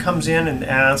 email comes in and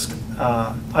asks,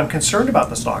 I'm concerned about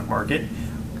the stock market,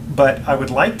 but I would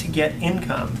like to get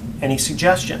income. Any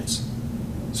suggestions?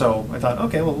 So I thought,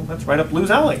 okay, well, that's right up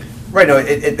Lou's alley. Right, no,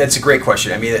 that's a great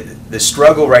question. I mean, the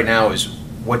struggle right now is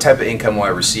what type of income will I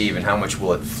receive and how much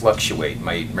will it fluctuate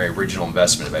my original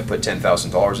investment. If I put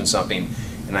 $10,000 in something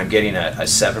and I'm getting a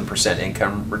 7%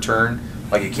 income return,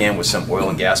 like you can with some oil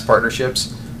and gas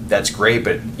partnerships, that's great,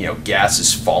 but gas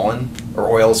has fallen, or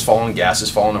oil has fallen, gas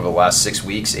has fallen over the last 6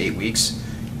 weeks, 8 weeks.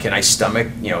 Can I stomach,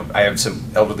 I have some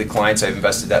elderly clients, I've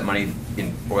invested that money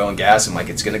in oil and gas, I'm like,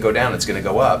 it's gonna go down, it's gonna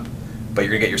go up, but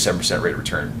you're gonna get your 7% rate of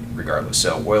return regardless.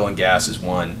 So oil and gas is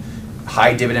one.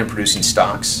 High dividend producing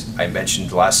stocks, I mentioned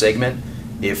the last segment.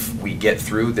 If we get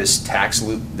through this tax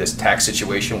loop, this tax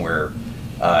situation where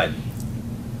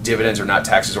dividends are not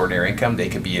taxed as ordinary income, they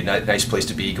could be a nice place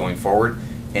to be going forward.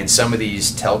 And some of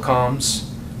these telecoms,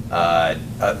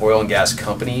 oil and gas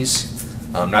companies,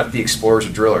 not the explorers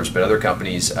or drillers, but other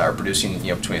companies are producing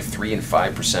between a 3 and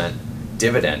 5%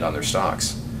 dividend on their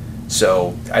stocks.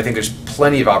 So I think there's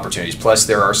plenty of opportunities. Plus,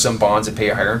 there are some bonds that pay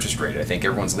a higher interest rate. I think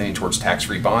everyone's leaning towards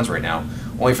tax-free bonds right now,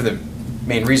 only for the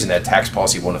main reason that tax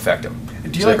policy won't affect them.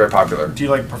 They're very popular. Do you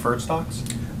like preferred stocks?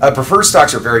 Preferred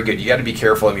stocks are very good. You got to be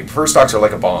careful. I mean, preferred stocks are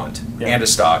like a bond and a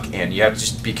stock, and you have to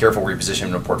just be careful where you position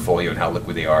them in a portfolio and how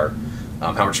liquid they are,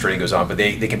 how much trading goes on. But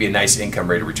they can be a nice income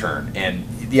rate of return. And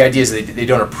the idea is that they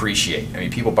don't appreciate. I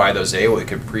mean, people buy those, it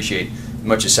could appreciate as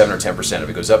much as 7 or 10%. If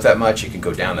it goes up that much, it can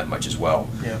go down that much as well.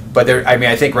 Yeah. But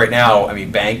I think right now,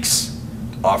 banks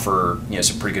offer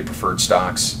some pretty good preferred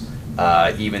stocks.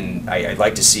 Even I'd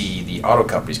like to see the auto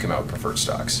companies come out with preferred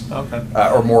stocks,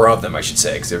 or more of them, I should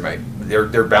say, because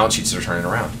their balance sheets are turning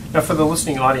around. Now, for the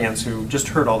listening audience who just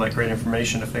heard all that great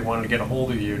information, if they wanted to get a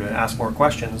hold of you to ask more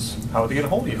questions, how would they get a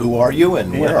hold of you? Who are you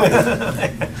and where are you?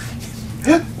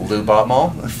 Lou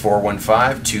Botmall,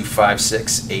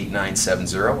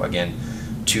 415-256-8970. Again,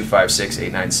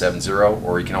 256-8970,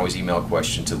 or you can always email a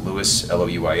question to Louis,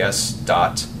 L-O-U-I-S,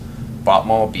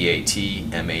 Botmall,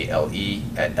 B-A-T-M-A-L-E,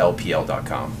 at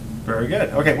LPL.com. Very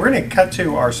good. Okay, we're going to cut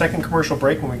to our second commercial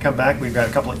break. When we come back, we've got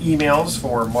a couple of emails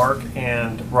for Mark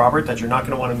and Robert that you're not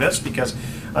going to want to miss, because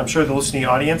I'm sure the listening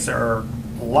audience, there are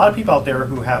a lot of people out there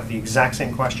who have the exact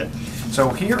same question. So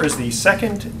here is the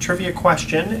second trivia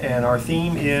question, and our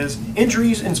theme is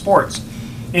injuries in sports.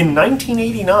 In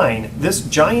 1989, this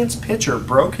Giants pitcher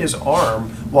broke his arm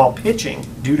while pitching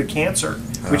due to cancer,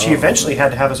 which he eventually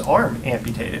had to have his arm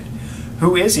amputated.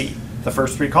 Who is he? The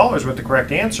first 3 callers with the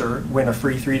correct answer win a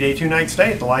free 3-day, 2-night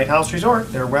stay at the Lighthouse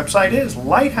Resort. Their website is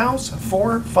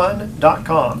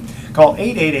lighthouseforfun.com. Call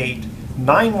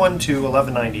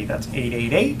 888-912-1190. That's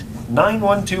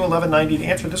 888-912-1190 to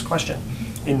answer this question.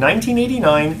 In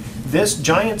 1989, this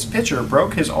Giants pitcher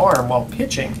broke his arm while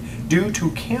pitching due to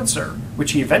cancer,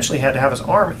 which he eventually had to have his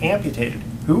arm amputated.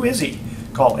 Who is he?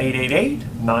 Call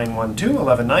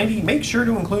 888-912-1190. Make sure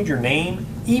to include your name,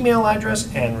 email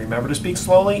address, and remember to speak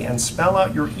slowly and spell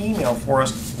out your email for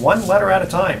us 1 letter at a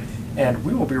time. And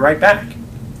we will be right back.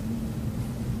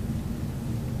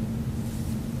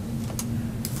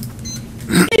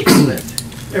 Excellent.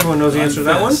 Everyone knows the answer to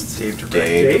that one?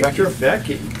 Dave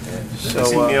Trevecki.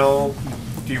 So, email,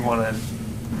 do you want to,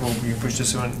 will you push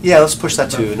this one? Yeah, let's push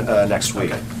that to next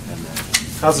week. Okay.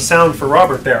 How's the sound for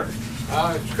Robert there?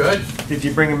 It's good. Did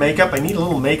you bring a makeup? I need a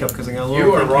little makeup because I got a little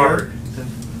You or thing Robert?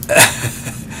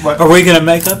 What? Are we going to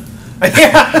make up?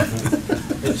 Yeah.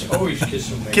 It's always kiss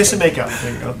and make. Kiss and makeup.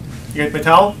 There you go. You got my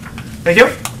towel? Thank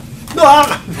you.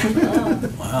 Wow,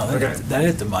 Okay. that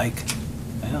hit the mic.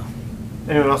 Yeah.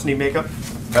 Anyone else need makeup?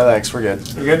 Oh, thanks, we're good.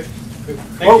 You good? Thank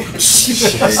Whoa. you.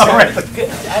 All right.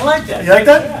 I like that. You like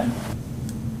that?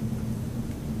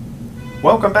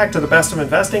 Welcome back to the Best of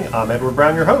Investing. I'm Edward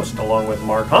Brown, your host, along with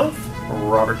Mark Humph,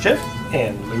 Robert Schiff,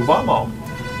 and Lou Botmall.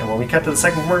 And when we cut to the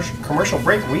second commercial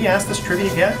break, we asked this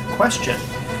trivia question.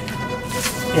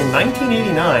 In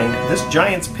 1989, this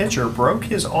Giants pitcher broke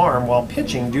his arm while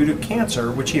pitching due to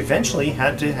cancer, which he eventually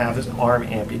had to have his arm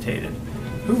amputated.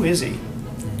 Who is he?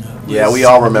 Yeah, we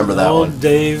all remember that Old one.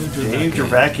 Dave Dave Dravecki.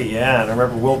 Dravecki, yeah, and I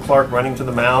remember Will Clark running to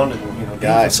the mound, and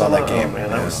Yeah, I saw that oh, game. man,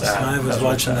 that was sad. I was That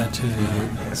watching sad. that too.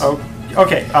 Oh,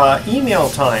 okay, email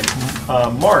time.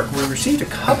 Mark, we received a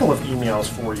couple of emails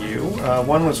for you.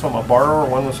 One was from a borrower,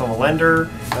 one was from a lender.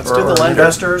 Let's or, do the or lender.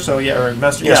 Investor, so yeah, or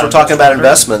investor. Yes, yeah, we're talking about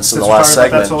investments in Since the we're last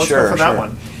talking about that, segment. So let's Sure, go for that sure.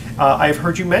 one. I've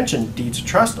heard you mention deeds of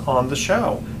trust on the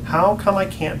show. How come I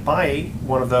can't buy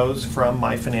one of those from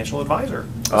my financial advisor?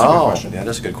 That's a good Oh, question. yeah,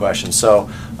 that's a good question. So,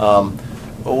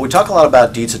 well, we talk a lot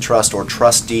about deeds of trust or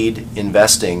trust deed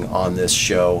investing on this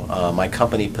show. My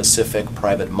company, Pacific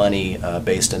Private Money,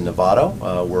 based in Nevada,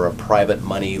 we're a private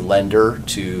money lender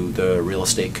to the real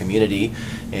estate community,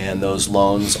 and those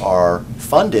loans are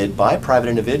funded by private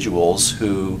individuals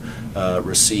who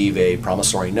receive a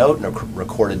promissory note and a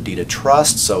recorded deed of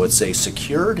trust, so it's a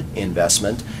secured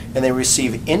investment, and they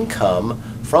receive income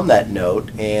from that note,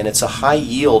 and it's a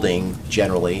high-yielding,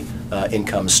 generally,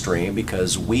 income stream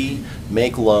because we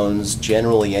make loans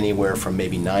generally anywhere from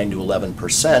maybe 9 to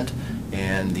 11%,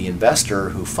 and the investor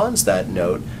who funds that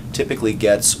note typically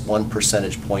gets 1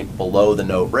 percentage point below the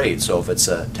note rate. So if it's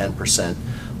a 10%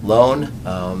 loan,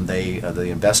 the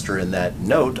investor in that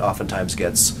note oftentimes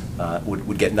gets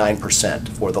would get 9%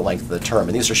 for the length of the term.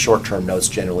 And these are short-term notes,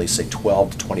 generally say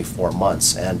 12 to 24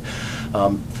 months. And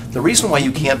the reason why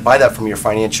you can't buy that from your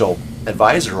financial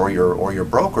advisor or your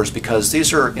broker is because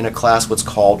these are in a class what's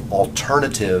called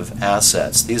alternative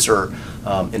assets. These are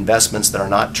investments that are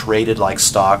not traded like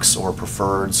stocks or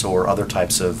preferreds or other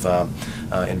types of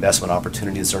investment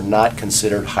opportunities. They're not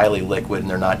considered highly liquid and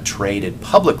they're not traded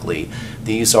publicly.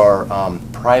 These are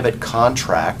private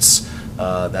contracts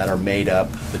that are made up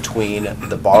between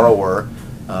the borrower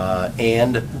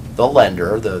and the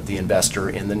lender, the investor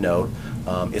in the note.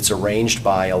 It's arranged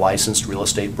by a licensed real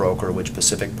estate broker, which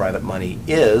Pacific Private Money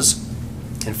is.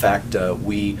 In fact,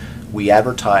 we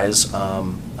advertise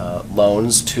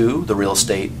loans to the real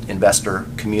estate investor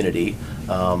community.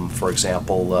 For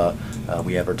example,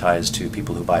 we advertise to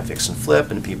people who buy fix and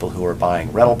flip and people who are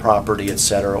buying rental property, et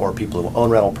cetera, or people who own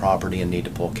rental property and need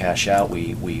to pull cash out.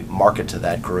 We market to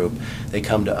that group. They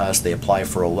come to us, they apply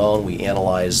for a loan, we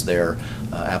analyze their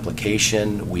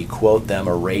application, we quote them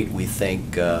a rate we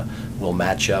think will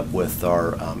match up with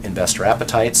our investor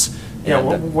appetites. Yeah,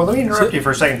 And, well, let me interrupt you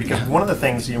for a second because one of the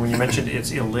things, when you mentioned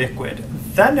it's illiquid,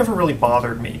 that never really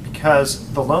bothered me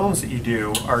because the loans that you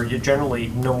do are generally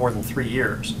no more than 3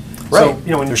 years. Right. So, when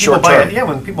They're people short-term.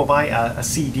 when people buy a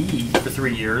CD for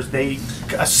 3 years, they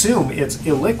assume it's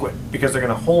illiquid because they're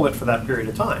going to hold it for that period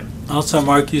of time. Also,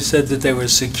 Mark, you said that they were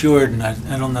secured, and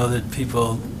I don't know that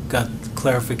people got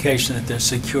clarification that they're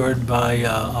secured by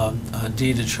a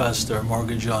deed of trust or a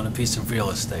mortgage on a piece of real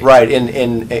estate. Right,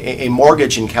 and a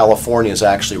mortgage in California is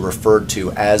actually referred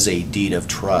to as a deed of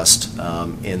trust.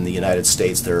 In the United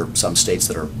States, there are some states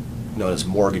that are known as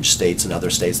mortgage states and other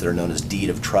states that are known as deed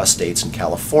of trust states. In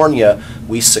California,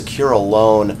 we secure a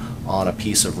loan on a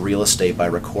piece of real estate by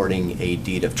recording a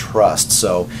deed of trust.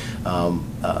 So,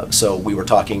 so we were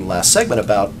talking last segment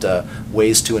about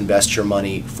ways to invest your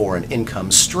money for an income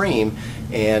stream,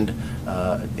 and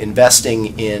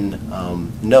investing in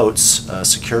notes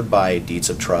secured by deeds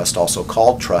of trust, also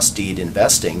called trust deed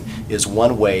investing, is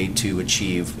one way to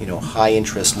achieve high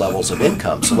interest levels of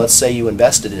income. So let's say you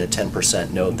invested in a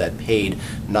 10% note that paid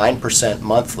 9%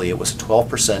 monthly. It was a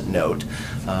 12% note.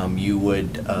 You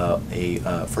would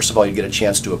first of all, you get a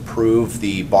chance to approve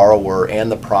the borrower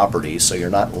and the property, so you're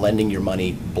not lending your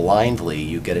money blindly.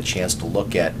 You get a chance to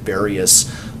look at various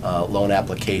loan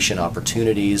application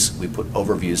opportunities. We put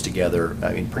overviews together.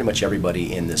 I mean, pretty much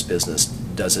everybody in this business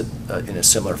does it in a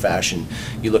similar fashion.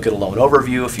 You look at a loan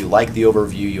overview. If you like the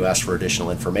overview, you ask for additional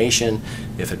information.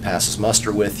 If it passes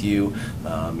muster with you,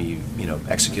 you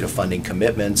execute a funding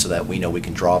commitment so that we know we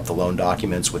can draw up the loan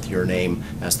documents with your name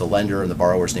as the lender and the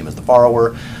borrower's name as the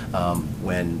borrower.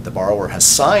 When the borrower has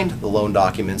signed the loan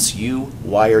documents, you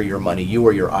wire your money. You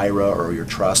or your IRA or your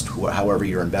trust, however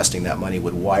you're investing that money,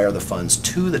 would wire the funds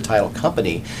to the title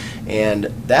company, and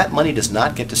that money does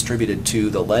not get distributed to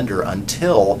the lender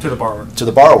until To the borrower.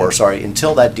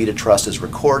 Until that deed of trust is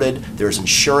recorded. There's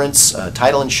insurance,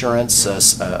 title insurance,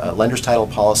 a lender's title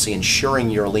policy ensuring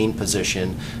your lien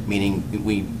position, meaning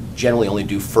we generally only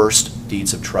do first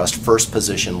deeds of trust, first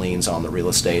position liens on the real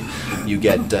estate. You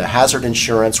get hazard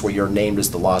insurance where you're named as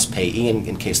the lost payee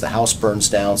in case the house burns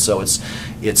down. So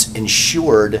it's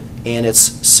insured and it's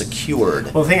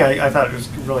secured. Well, the thing I thought was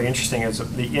really interesting is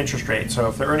the interest rate. So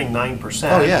if they're earning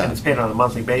 9% Oh, yeah. and it's paid on a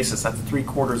monthly basis, that's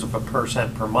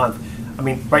 0.75% per month. I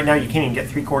mean, right now you can't even get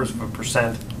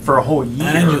 0.75% for a whole year.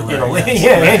 Annually, yes.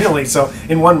 Yeah, Right. annually. So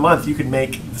in 1 month you could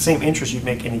make the same interest you'd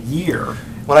make in a year.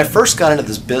 When I first got into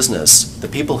this business, the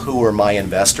people who were my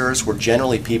investors were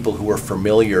generally people who were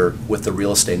familiar with the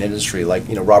real estate industry, like,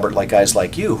 Robert, like guys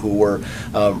like you who were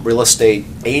real estate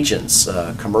agents,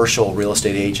 commercial real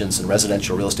estate agents and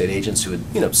residential real estate agents who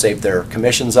had, saved their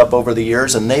commissions up over the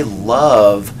years, and they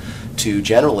love to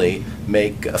generally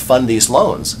fund these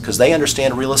loans because they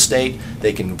understand real estate.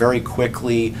 They can very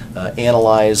quickly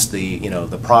analyze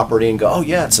the property and go, oh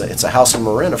yeah, it's a house in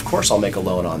Marin. Of course, I'll make a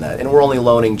loan on that. And we're only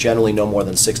loaning generally no more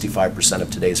than 65% of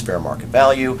today's fair market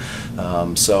value.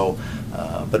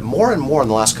 But more and more in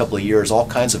the last couple of years, all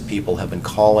kinds of people have been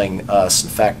calling us. In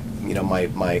fact,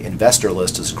 my investor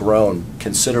list has grown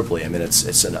considerably. I mean,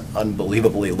 it's an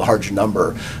unbelievably large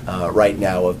number right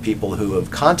now of people who have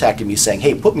contacted me saying,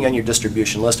 "Hey, put me on your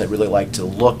distribution list. I'd really like to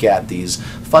look at these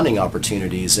funding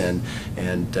opportunities and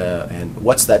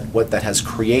what that has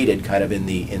created kind of in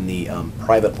the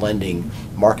private lending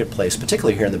marketplace,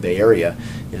 particularly here in the Bay Area,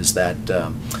 is that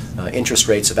interest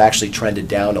rates have actually trended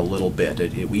down a little bit.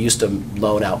 We used to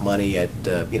loan out money at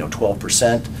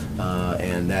 12%,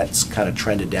 and that's kind of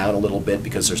trended down a little bit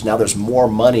because there's more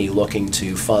money looking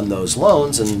to fund those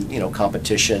loans, and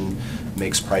competition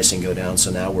makes pricing go down.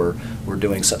 So now we're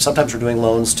doing sometimes we're doing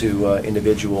loans to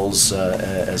individuals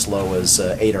as low as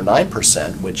 8 or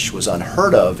 9%, which was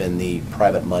unheard of in the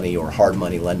private money or hard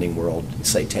money lending world,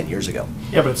 say 10 years ago.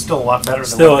 Yeah, but it's still a lot better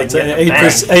than Still, what it's they get at the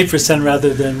bank. 8%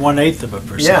 rather than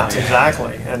 1/8%. Yeah,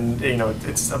 exactly. And you're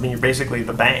basically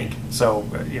the bank. So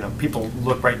people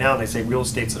look right now and they say real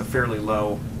estate's at a fairly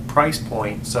low price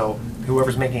point. So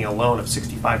whoever's making a loan of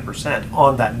 65%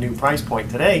 on that new price point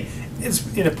today is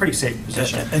in a pretty safe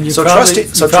position. And you So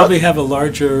probably have a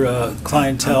larger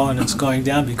clientele, and it's going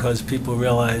down because people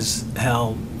realize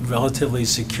how relatively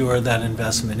secure that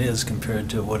investment is compared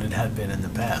to what it had been in the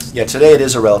past. Yeah, today it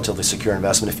is a relatively secure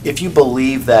investment. If you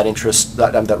believe that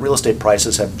that real estate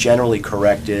prices have generally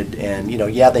corrected, and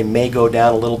they may go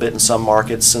down a little bit in some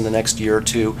markets in the next year or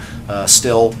two,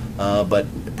 still, but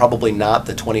probably not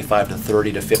the 25 to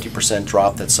 30 to 50%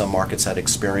 drop that some markets had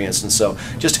experienced. And so,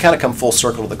 just to kind of come full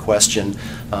circle to the question,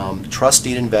 trust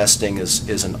deed investing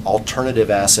is an alternative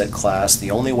asset class.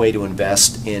 The only way to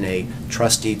invest in a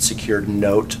trust deed secured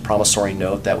note, promissory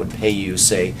note that would pay you,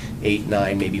 say, 8,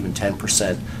 9, maybe even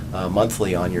 10%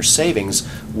 monthly on your savings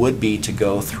would be to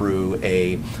go through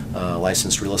a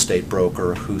licensed real estate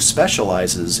broker who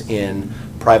specializes in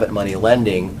private money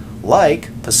lending, like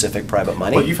Pacific Private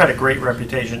Money. Well, you've had a great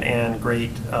reputation and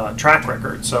great track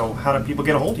record, so how do people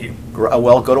get a hold of you?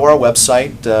 Well, go to our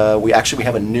website. We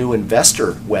have a new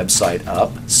investor website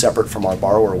up, separate from our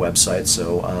borrower website,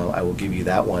 so I will give you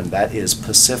that one. That is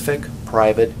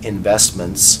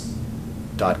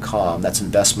pacificprivateinvestments.com. That's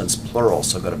investments plural,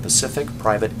 so go to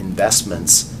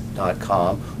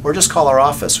pacificprivateinvestments.com, or just call our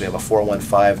office. We have a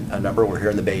 415 number. We're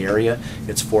here in the Bay Area.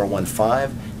 It's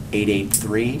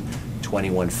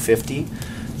 415-883-2150.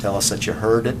 Tell us that you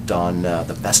heard it on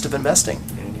The Best of Investing.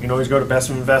 And you can always go to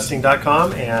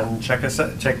bestofinvesting.com and check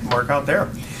Mark out there.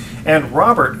 And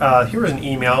Robert, here is an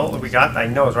email that we got that I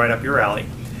know is right up your alley.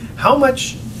 How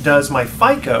much does my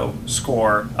FICO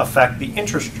score affect the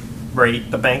interest rate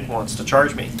the bank wants to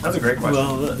charge me? That's a great question.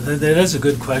 Well, that is a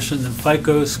good question. The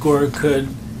FICO score could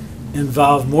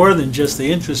involve more than just the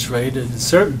interest rate. At a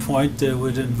certain point, it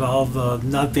would involve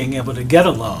not being able to get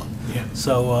a loan. Yeah.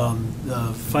 So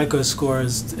the FICO score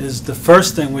is the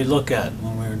first thing we look at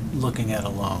when we're looking at a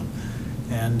loan.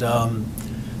 And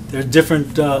there are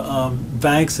different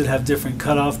banks that have different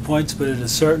cutoff points, but at a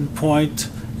certain point,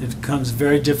 it becomes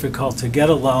very difficult to get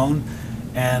a loan.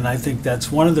 And I think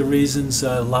that's one of the reasons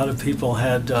a lot of people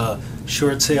had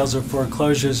short sales or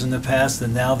foreclosures in the past,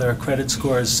 and now their credit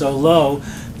score is so low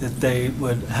that they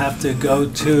would have to go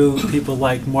to people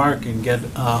like Mark and get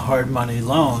hard money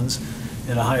loans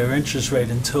at a higher interest rate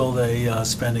until they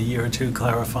spend a year or two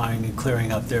clarifying and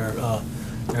clearing up their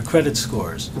credit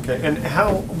scores. Okay, and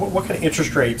what kind of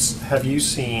interest rates have you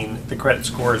seen the credit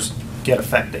scores get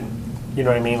affected? You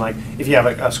know what I mean? Like if you have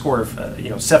a score of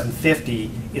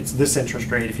 750, it's this interest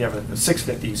rate. If you have a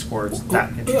 650 score, it's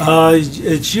that interest rate.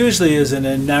 It usually is in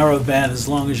a narrow band as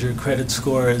long as your credit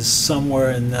score is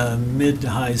somewhere in the mid to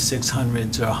high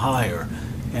 600s or higher.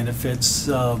 And if it's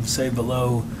say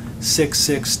below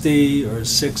 660 or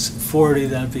 640,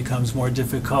 then it becomes more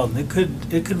difficult. And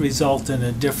it could result in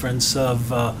a difference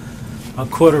of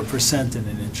 0.25% in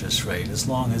an interest rate, as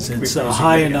long as it's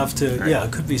high enough to, right? Yeah,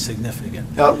 it could be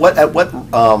significant. At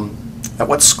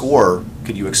what score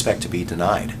could you expect to be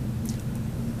denied?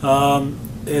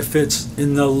 If it's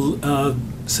in the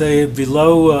say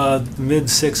below mid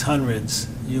 600s,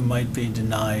 you might be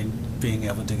denied being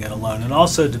able to get a loan. It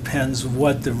also depends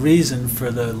what the reason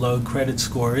for the low credit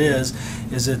score is.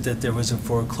 Is it that there was a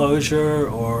foreclosure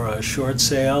or a short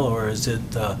sale, or is it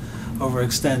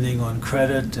overextending on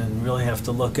credit, and really have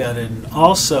to look at it. And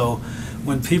also,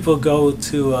 when people go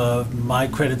to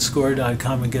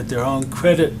mycreditscore.com and get their own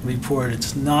credit report,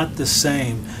 it's not the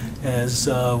same as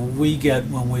we get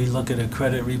when we look at a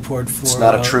credit report for. It's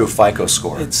not a true FICO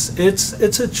score. It's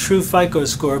a true FICO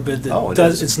score, but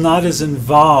it's not as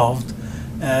involved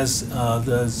as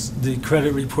the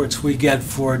credit reports we get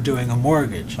for doing a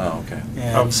mortgage. Oh, okay.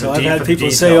 And so I've had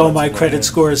people say, "Oh, my credit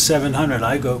score is 700."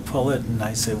 I go pull it, and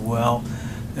I say, "Well,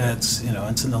 it's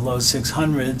it's in the low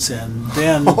 600s," and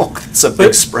then it's a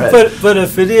big spread. But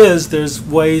if it is, there's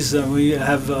ways that we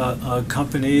have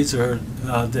companies or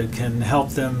that can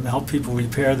help people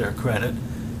repair their credit.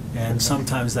 And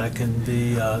sometimes that can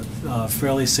be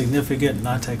fairly significant and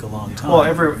not take a long time. Well,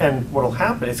 and what'll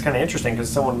happen, it's kind of interesting because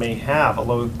someone may have a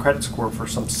low credit score for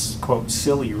some, quote,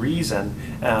 silly reason.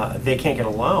 They can't get a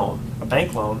loan, a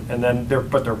bank loan, and then they're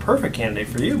a perfect candidate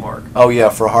for you, Mark. Oh, yeah,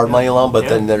 for a hard money loan, but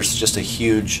then there's just a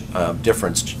huge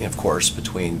difference, of course,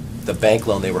 between the bank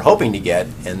loan they were hoping to get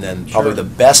and then probably the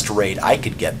best rate I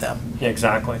could get them. Yeah,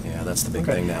 exactly. Yeah, that's the big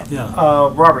thing now. Yeah.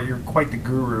 Robert, you're quite the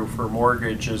guru for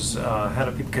mortgages. How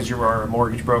do people, because you are a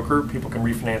mortgage broker, people can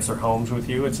refinance their homes with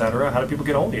you, et cetera. How do people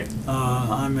get hold of you?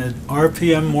 I'm at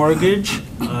RPM Mortgage.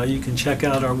 You can check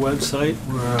out our website.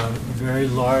 We're a very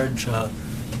large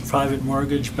private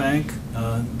mortgage bank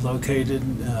located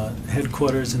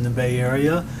headquarters in the Bay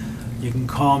Area. You can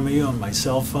call me on my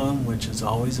cell phone, which is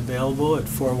always available, at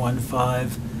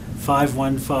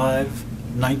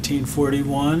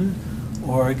 415-515-1941.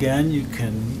 Or again, you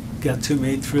can get to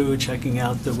me through checking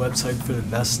out the website for the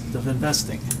Best of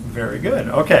Investing. Very good.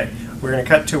 Okay, we're going to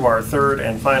cut to our third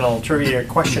and final trivia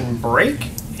question break.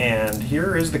 And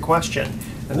here is the question.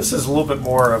 And this is a little bit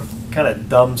more of kind of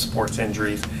dumb sports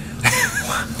injuries.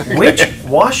 Which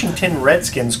Washington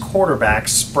Redskins quarterback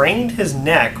sprained his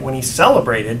neck when he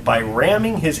celebrated by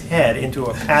ramming his head into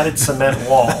a padded cement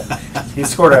wall? He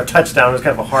scored a touchdown. It was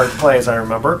kind of a hard play, as I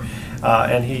remember.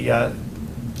 And he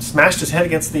smashed his head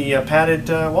against the padded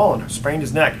wall and sprained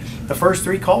his neck. The first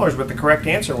three callers with the correct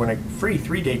answer win a free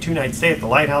 3-day, 2-night stay at the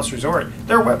Lighthouse Resort.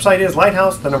 Their website is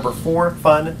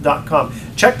lighthouse4fun.com.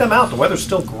 Check them out. The weather's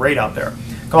still great out there.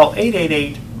 Call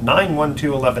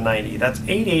 888-912-1190. That's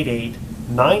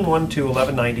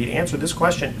 888-912-1190 to answer this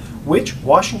question. Which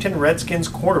Washington Redskins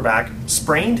quarterback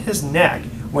sprained his neck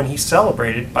when he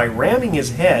celebrated by ramming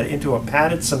his head into a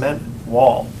padded cement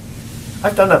wall?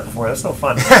 I've done that before. That's no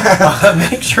fun.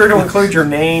 Make sure to include your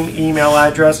name, email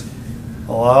address.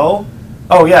 Hello?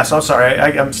 Oh, yes. I'm sorry.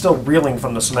 I'm still reeling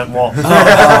from the cement wall.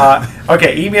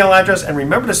 Okay, email address. And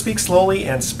remember to speak slowly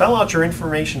and spell out your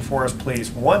information for us, please.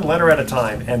 One letter at a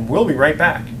time. And we'll be right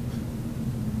back.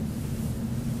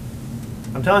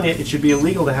 I'm telling you, it should be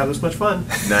illegal to have this much fun.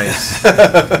 Nice.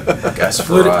 Gus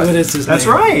Farad. What is his That's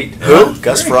name? right. Who?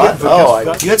 Gus Farad? Oh,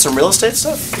 Gus you had some real estate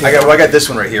stuff? I got this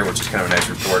one right here, which is kind of a nice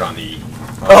report on the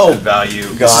value.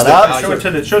 This gone is the up.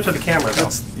 value. Show it to the camera, though.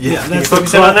 Yeah, Can you that's the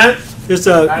focus in on that? There's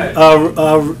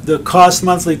the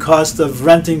monthly cost of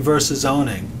renting versus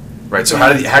owning. Right. So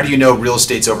how do you know real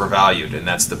estate's overvalued, and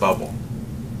that's the bubble?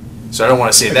 So I don't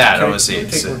want to say that. I don't want to say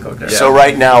it's. So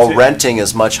right now, renting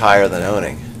is much higher than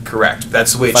owning. Correct.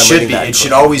 That's the way it If I'm should reading be. that It should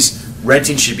correctly. always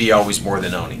renting should be always more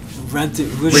than owning. Renting,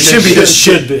 Which should be this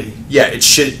should be. Yeah, it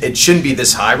shouldn't be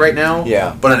this high right now.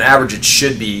 Yeah. But on average, it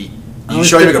should be. I You would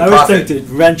should think, make a I would profit. think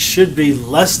that rent should be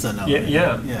less than owning.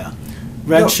 Yeah. Yeah.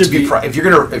 No, Rent should to be be. if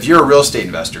you're a real estate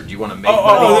investor, do you want to make money?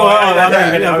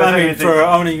 I mean, for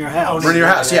owning your house. For owning your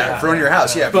house, yeah. For owning your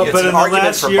house, yeah. But It's in an the argument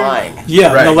last for year, buying. Yeah,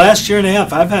 in the Right. last year and a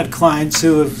half, I've had clients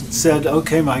who have said,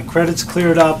 "Okay, my credit's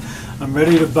cleared up. I'm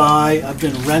ready to buy. I've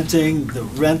been renting. The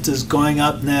rent is going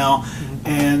up now,"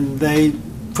 and they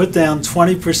put down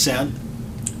 20%,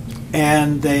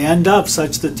 and they end up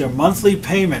such that their monthly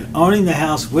payment, owning the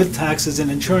house with taxes and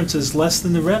insurance, is less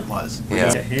than the rent was.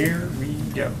 Yeah. Here we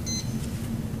go.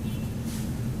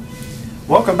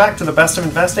 Welcome back to the Best of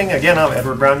Investing. Again, I'm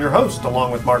Edward Brown, your host,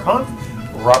 along with Mark Hunt,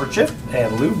 Robert Schiff,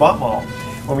 and Lou Botmal.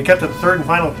 When we cut to the third and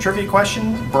final trivia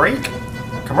question break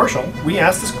commercial, we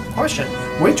asked this question.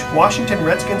 Which Washington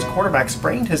Redskins quarterback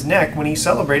sprained his neck when he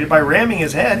celebrated by ramming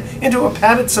his head into a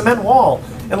padded cement wall?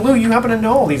 And Lou, you happen to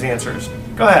know all these answers.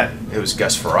 Go ahead. It was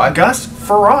Gus Farad. Gus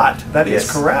Farad. That is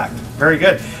Yes. correct. Very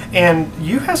good. And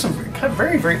you have some kind of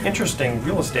very, very interesting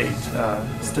real estate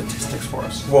statistics for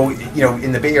us. Well,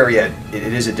 in the Bay Area, it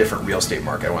is a different real estate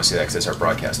market. I want to say that because it's our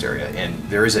broadcast area, and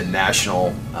there is a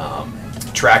national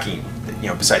tracking.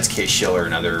 Besides Case Shiller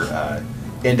and other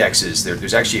indexes.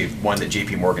 There's actually one that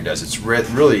JP Morgan does. It's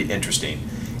really interesting,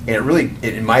 and it really,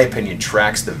 in my opinion,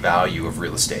 tracks the value of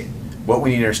real estate. What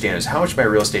we need to understand is how much my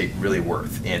real estate really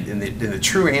worth, and the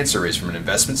true answer is, from an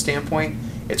investment standpoint,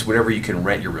 it's whatever you can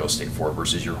rent your real estate for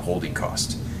versus your holding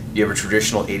cost. You have a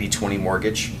traditional 80-20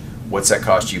 mortgage. What's that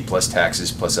cost you plus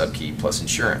taxes, plus upkeep, plus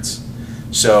insurance?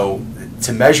 So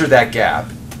to measure that gap,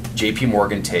 JP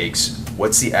Morgan takes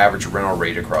what's the average rental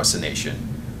rate across the nation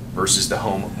versus the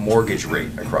home mortgage rate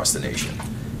across the nation.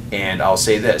 And I'll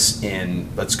say this,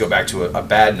 let's go back to a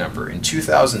bad number. In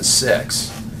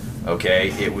 2006,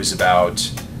 okay, it was about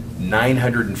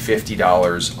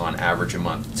 $950 on average a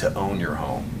month to own your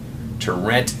home. To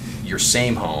rent your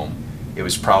same home, it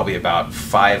was probably about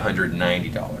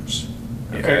 $590.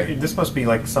 Okay, this must be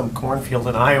like some cornfield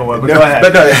in Iowa, but No, go ahead.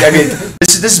 but no, I mean,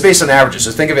 this is based on averages.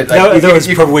 So think of it like That was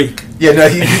per week. Yeah, no,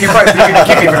 you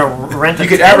Can't even rent a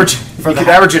could tent average for you the could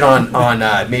average it on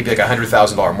maybe like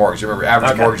 $100,000 mortgage. Remember,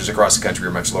 average Okay. mortgages across the country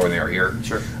are much lower than they are here.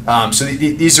 Sure. So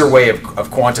these are a way of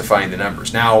quantifying the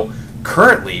numbers. Now,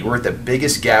 currently, we're at the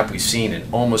biggest gap we've seen in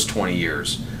almost 20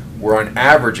 years. Where on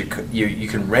average, you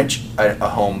can rent a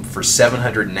home for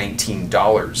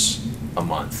 $719 a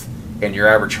month, and your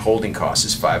average holding cost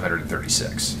is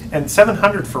 $536. And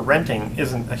 $700 for renting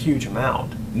isn't a huge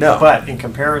amount. No. But in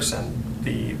comparison,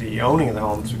 the owning of the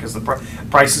homes, because the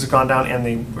prices have gone down and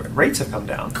the rates have come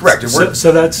down. Correct.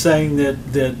 So that's saying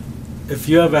that if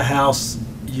you have a house,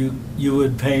 you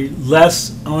would pay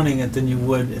less owning it than you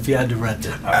would if you had to rent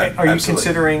it. Are you Absolutely.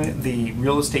 considering the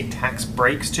real estate tax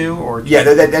breaks too, or Yeah,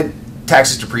 that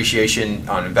taxes depreciation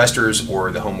on investors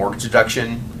or the home mortgage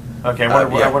deduction. Okay, yeah.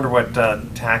 I wonder what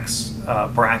tax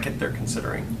bracket they're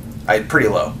considering. Pretty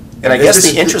low. And I guess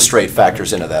This- the interest rate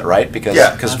factors into that, right? Because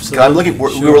Yeah, I'm looking,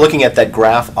 we Sure. were looking at that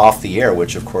graph off the air,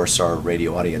 which of course our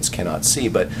radio audience cannot see,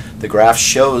 but the graph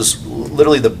shows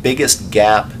literally the biggest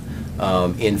gap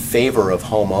in favor of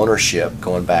home ownership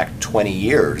going back 20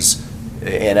 years.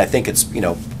 And I think it's,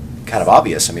 kind of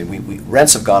obvious. I mean,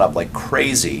 rents have gone up like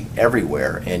crazy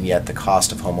everywhere, and yet the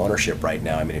cost of home ownership right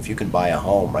now, I mean, if you can buy a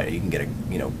home, right, you can get a,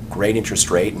 great interest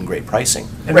rate and great pricing.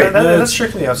 And Right. that's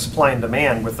strictly a supply and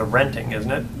demand with the renting,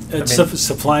 isn't it? It's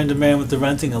supply and demand with the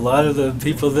renting. A lot of the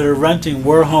people that are renting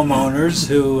were homeowners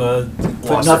who put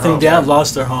Lost their nothing homes, down, yeah.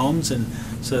 lost their homes, and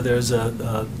so there's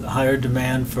a higher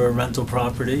demand for rental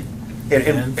property,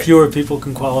 and fewer people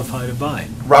can qualify to buy.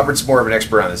 Robert's more of an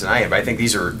expert on this than I am, but I think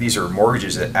these are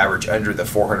mortgages that average under the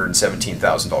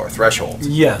 $417,000 threshold.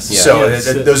 Yes. So yes,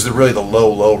 those are really the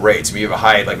low rates. I mean, you have a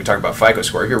high, like we talked about FICO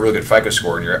score. If you have a really good FICO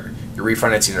score and you're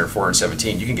refinancing under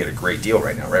 417, you can get a great deal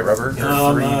right now, right, Robert?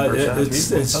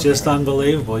 3%. It's just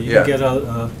unbelievable. You Yeah. can get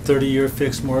a 30-year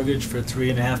fixed mortgage for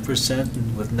 3.5%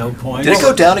 and with no points. Did it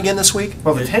go down again this week?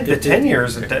 Well, the It 10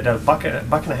 years at a buck and a half.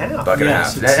 Buck and a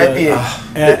Yes, half.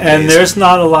 it's, and there's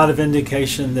not a lot of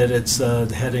indication that it's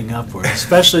heading upward,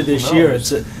 especially this No, year.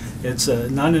 It's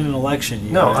not in an election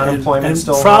year. No, and- unemployment's and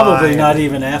still probably high. not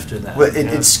even after that. Well,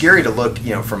 it's scary to look,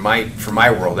 from my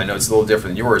world. I know it's a little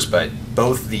different than yours, but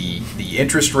both the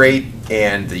interest rate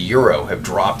and the euro have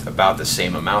dropped about the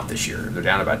same amount this year. They're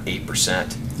down about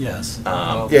 8%. Yes.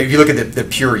 Yeah, if you look at the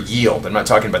pure yield, I'm not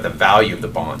talking about the value of the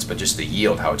bonds, but just the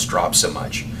yield, how it's dropped so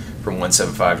much from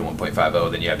 1.75 to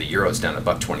 1.50. Then you have the euros down at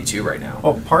 $1.22 right now.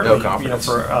 Well, partly, no confidence.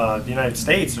 for the United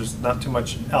States, there's not too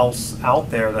much else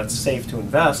out there that's safe to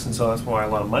invest, and so that's why a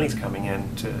lot of money's coming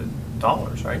into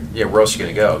dollars, right? Yeah, where else are you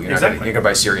going to go? You're Exactly. going to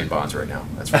buy Syrian bonds right now.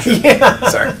 That's for sure. Yeah.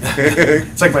 Sorry.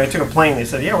 It's like when I took a plane, they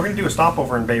said, "Yeah, we're going to do a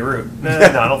stopover in Beirut." No,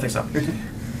 I don't think so.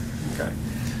 Okay.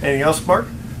 Anything else, Mark?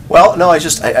 Well, no, I'm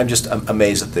just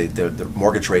amazed that the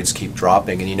mortgage rates keep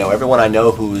dropping, and everyone I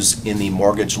know who's in the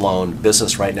mortgage loan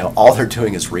business right now, all they're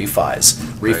doing is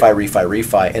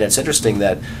refi, and it's interesting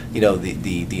that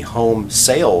the home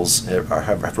sales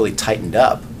have really tightened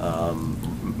up.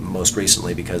 Most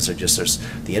recently, because there's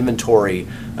the inventory,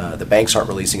 the banks aren't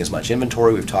releasing as much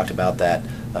inventory. We've talked about that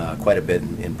quite a bit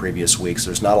in previous weeks.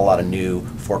 There's not a lot of new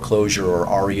foreclosure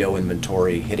or REO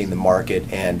inventory hitting the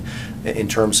market, and in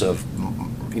terms of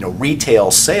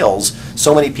retail sales,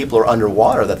 so many people are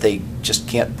underwater that they just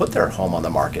can't put their home on the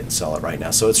market and sell it right now.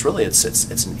 So it's really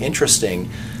it's an interesting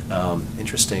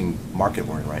market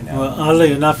we're in right now. Well,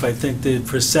 oddly enough, I think the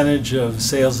percentage of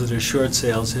sales that are short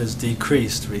sales has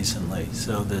decreased recently,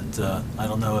 so that I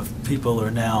don't know if people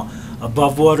are now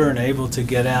above water and able to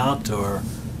get out,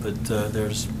 but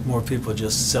there's more people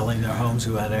just selling their homes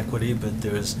who had equity, but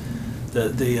there's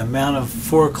the amount of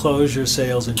foreclosure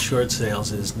sales and short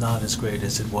sales is not as great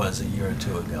as it was a year or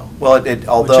two ago. Well,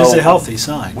 although which is a healthy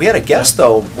sign. We had a guest,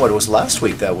 though, what it was last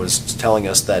week, that was telling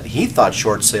us that he thought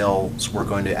short sales were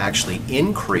going to actually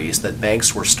increase, that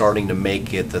banks were starting to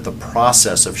make it, that the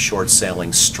process of short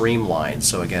selling streamlined.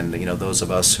 So again, those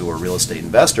of us who are real estate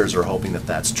investors are hoping that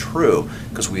that's true,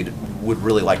 because we would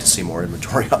really like to see more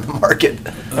inventory on the market.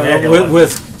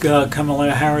 With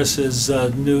Kamala Harris's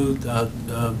new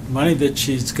money that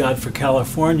she's got for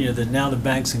California, that now the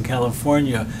banks in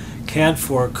California can't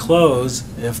foreclose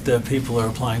if the people are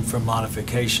applying for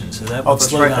modification. So that would that's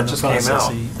slow right, down that the just came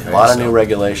process. out. A lot of new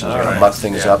regulations are going All to right. muck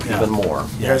things up Yeah. even more.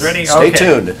 You guys ready? Stay Okay.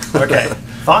 tuned. Okay.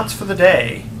 Thoughts for the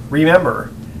day.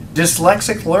 Remember,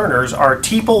 dyslexic learners are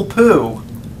teeple poo.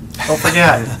 Don't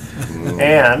forget.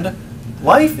 And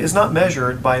life is not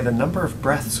measured by the number of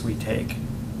breaths we take,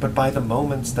 but by the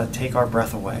moments that take our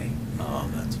breath away. Oh,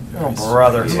 that's very Oh,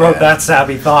 brother, who Yeah. wrote that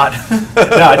savvy thought?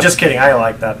 No, just kidding. I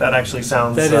like that. That actually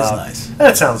sounds. That is nice.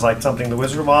 That sounds like something the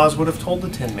Wizard of Oz would have told the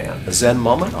Tin Man. A Zen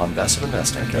moment on Best of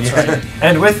Investing. That's right.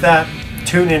 And with that,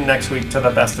 tune in next week to the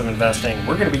Best of Investing.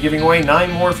 We're going to be giving away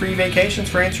 9 more free vacations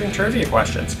for answering trivia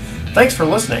questions. Thanks for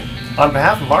listening. On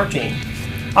behalf of our team,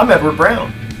 I'm Edward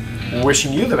Brown,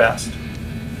 wishing you the best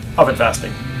of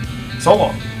investing. So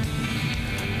long.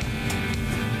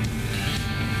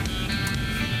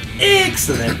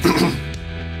 Excellent.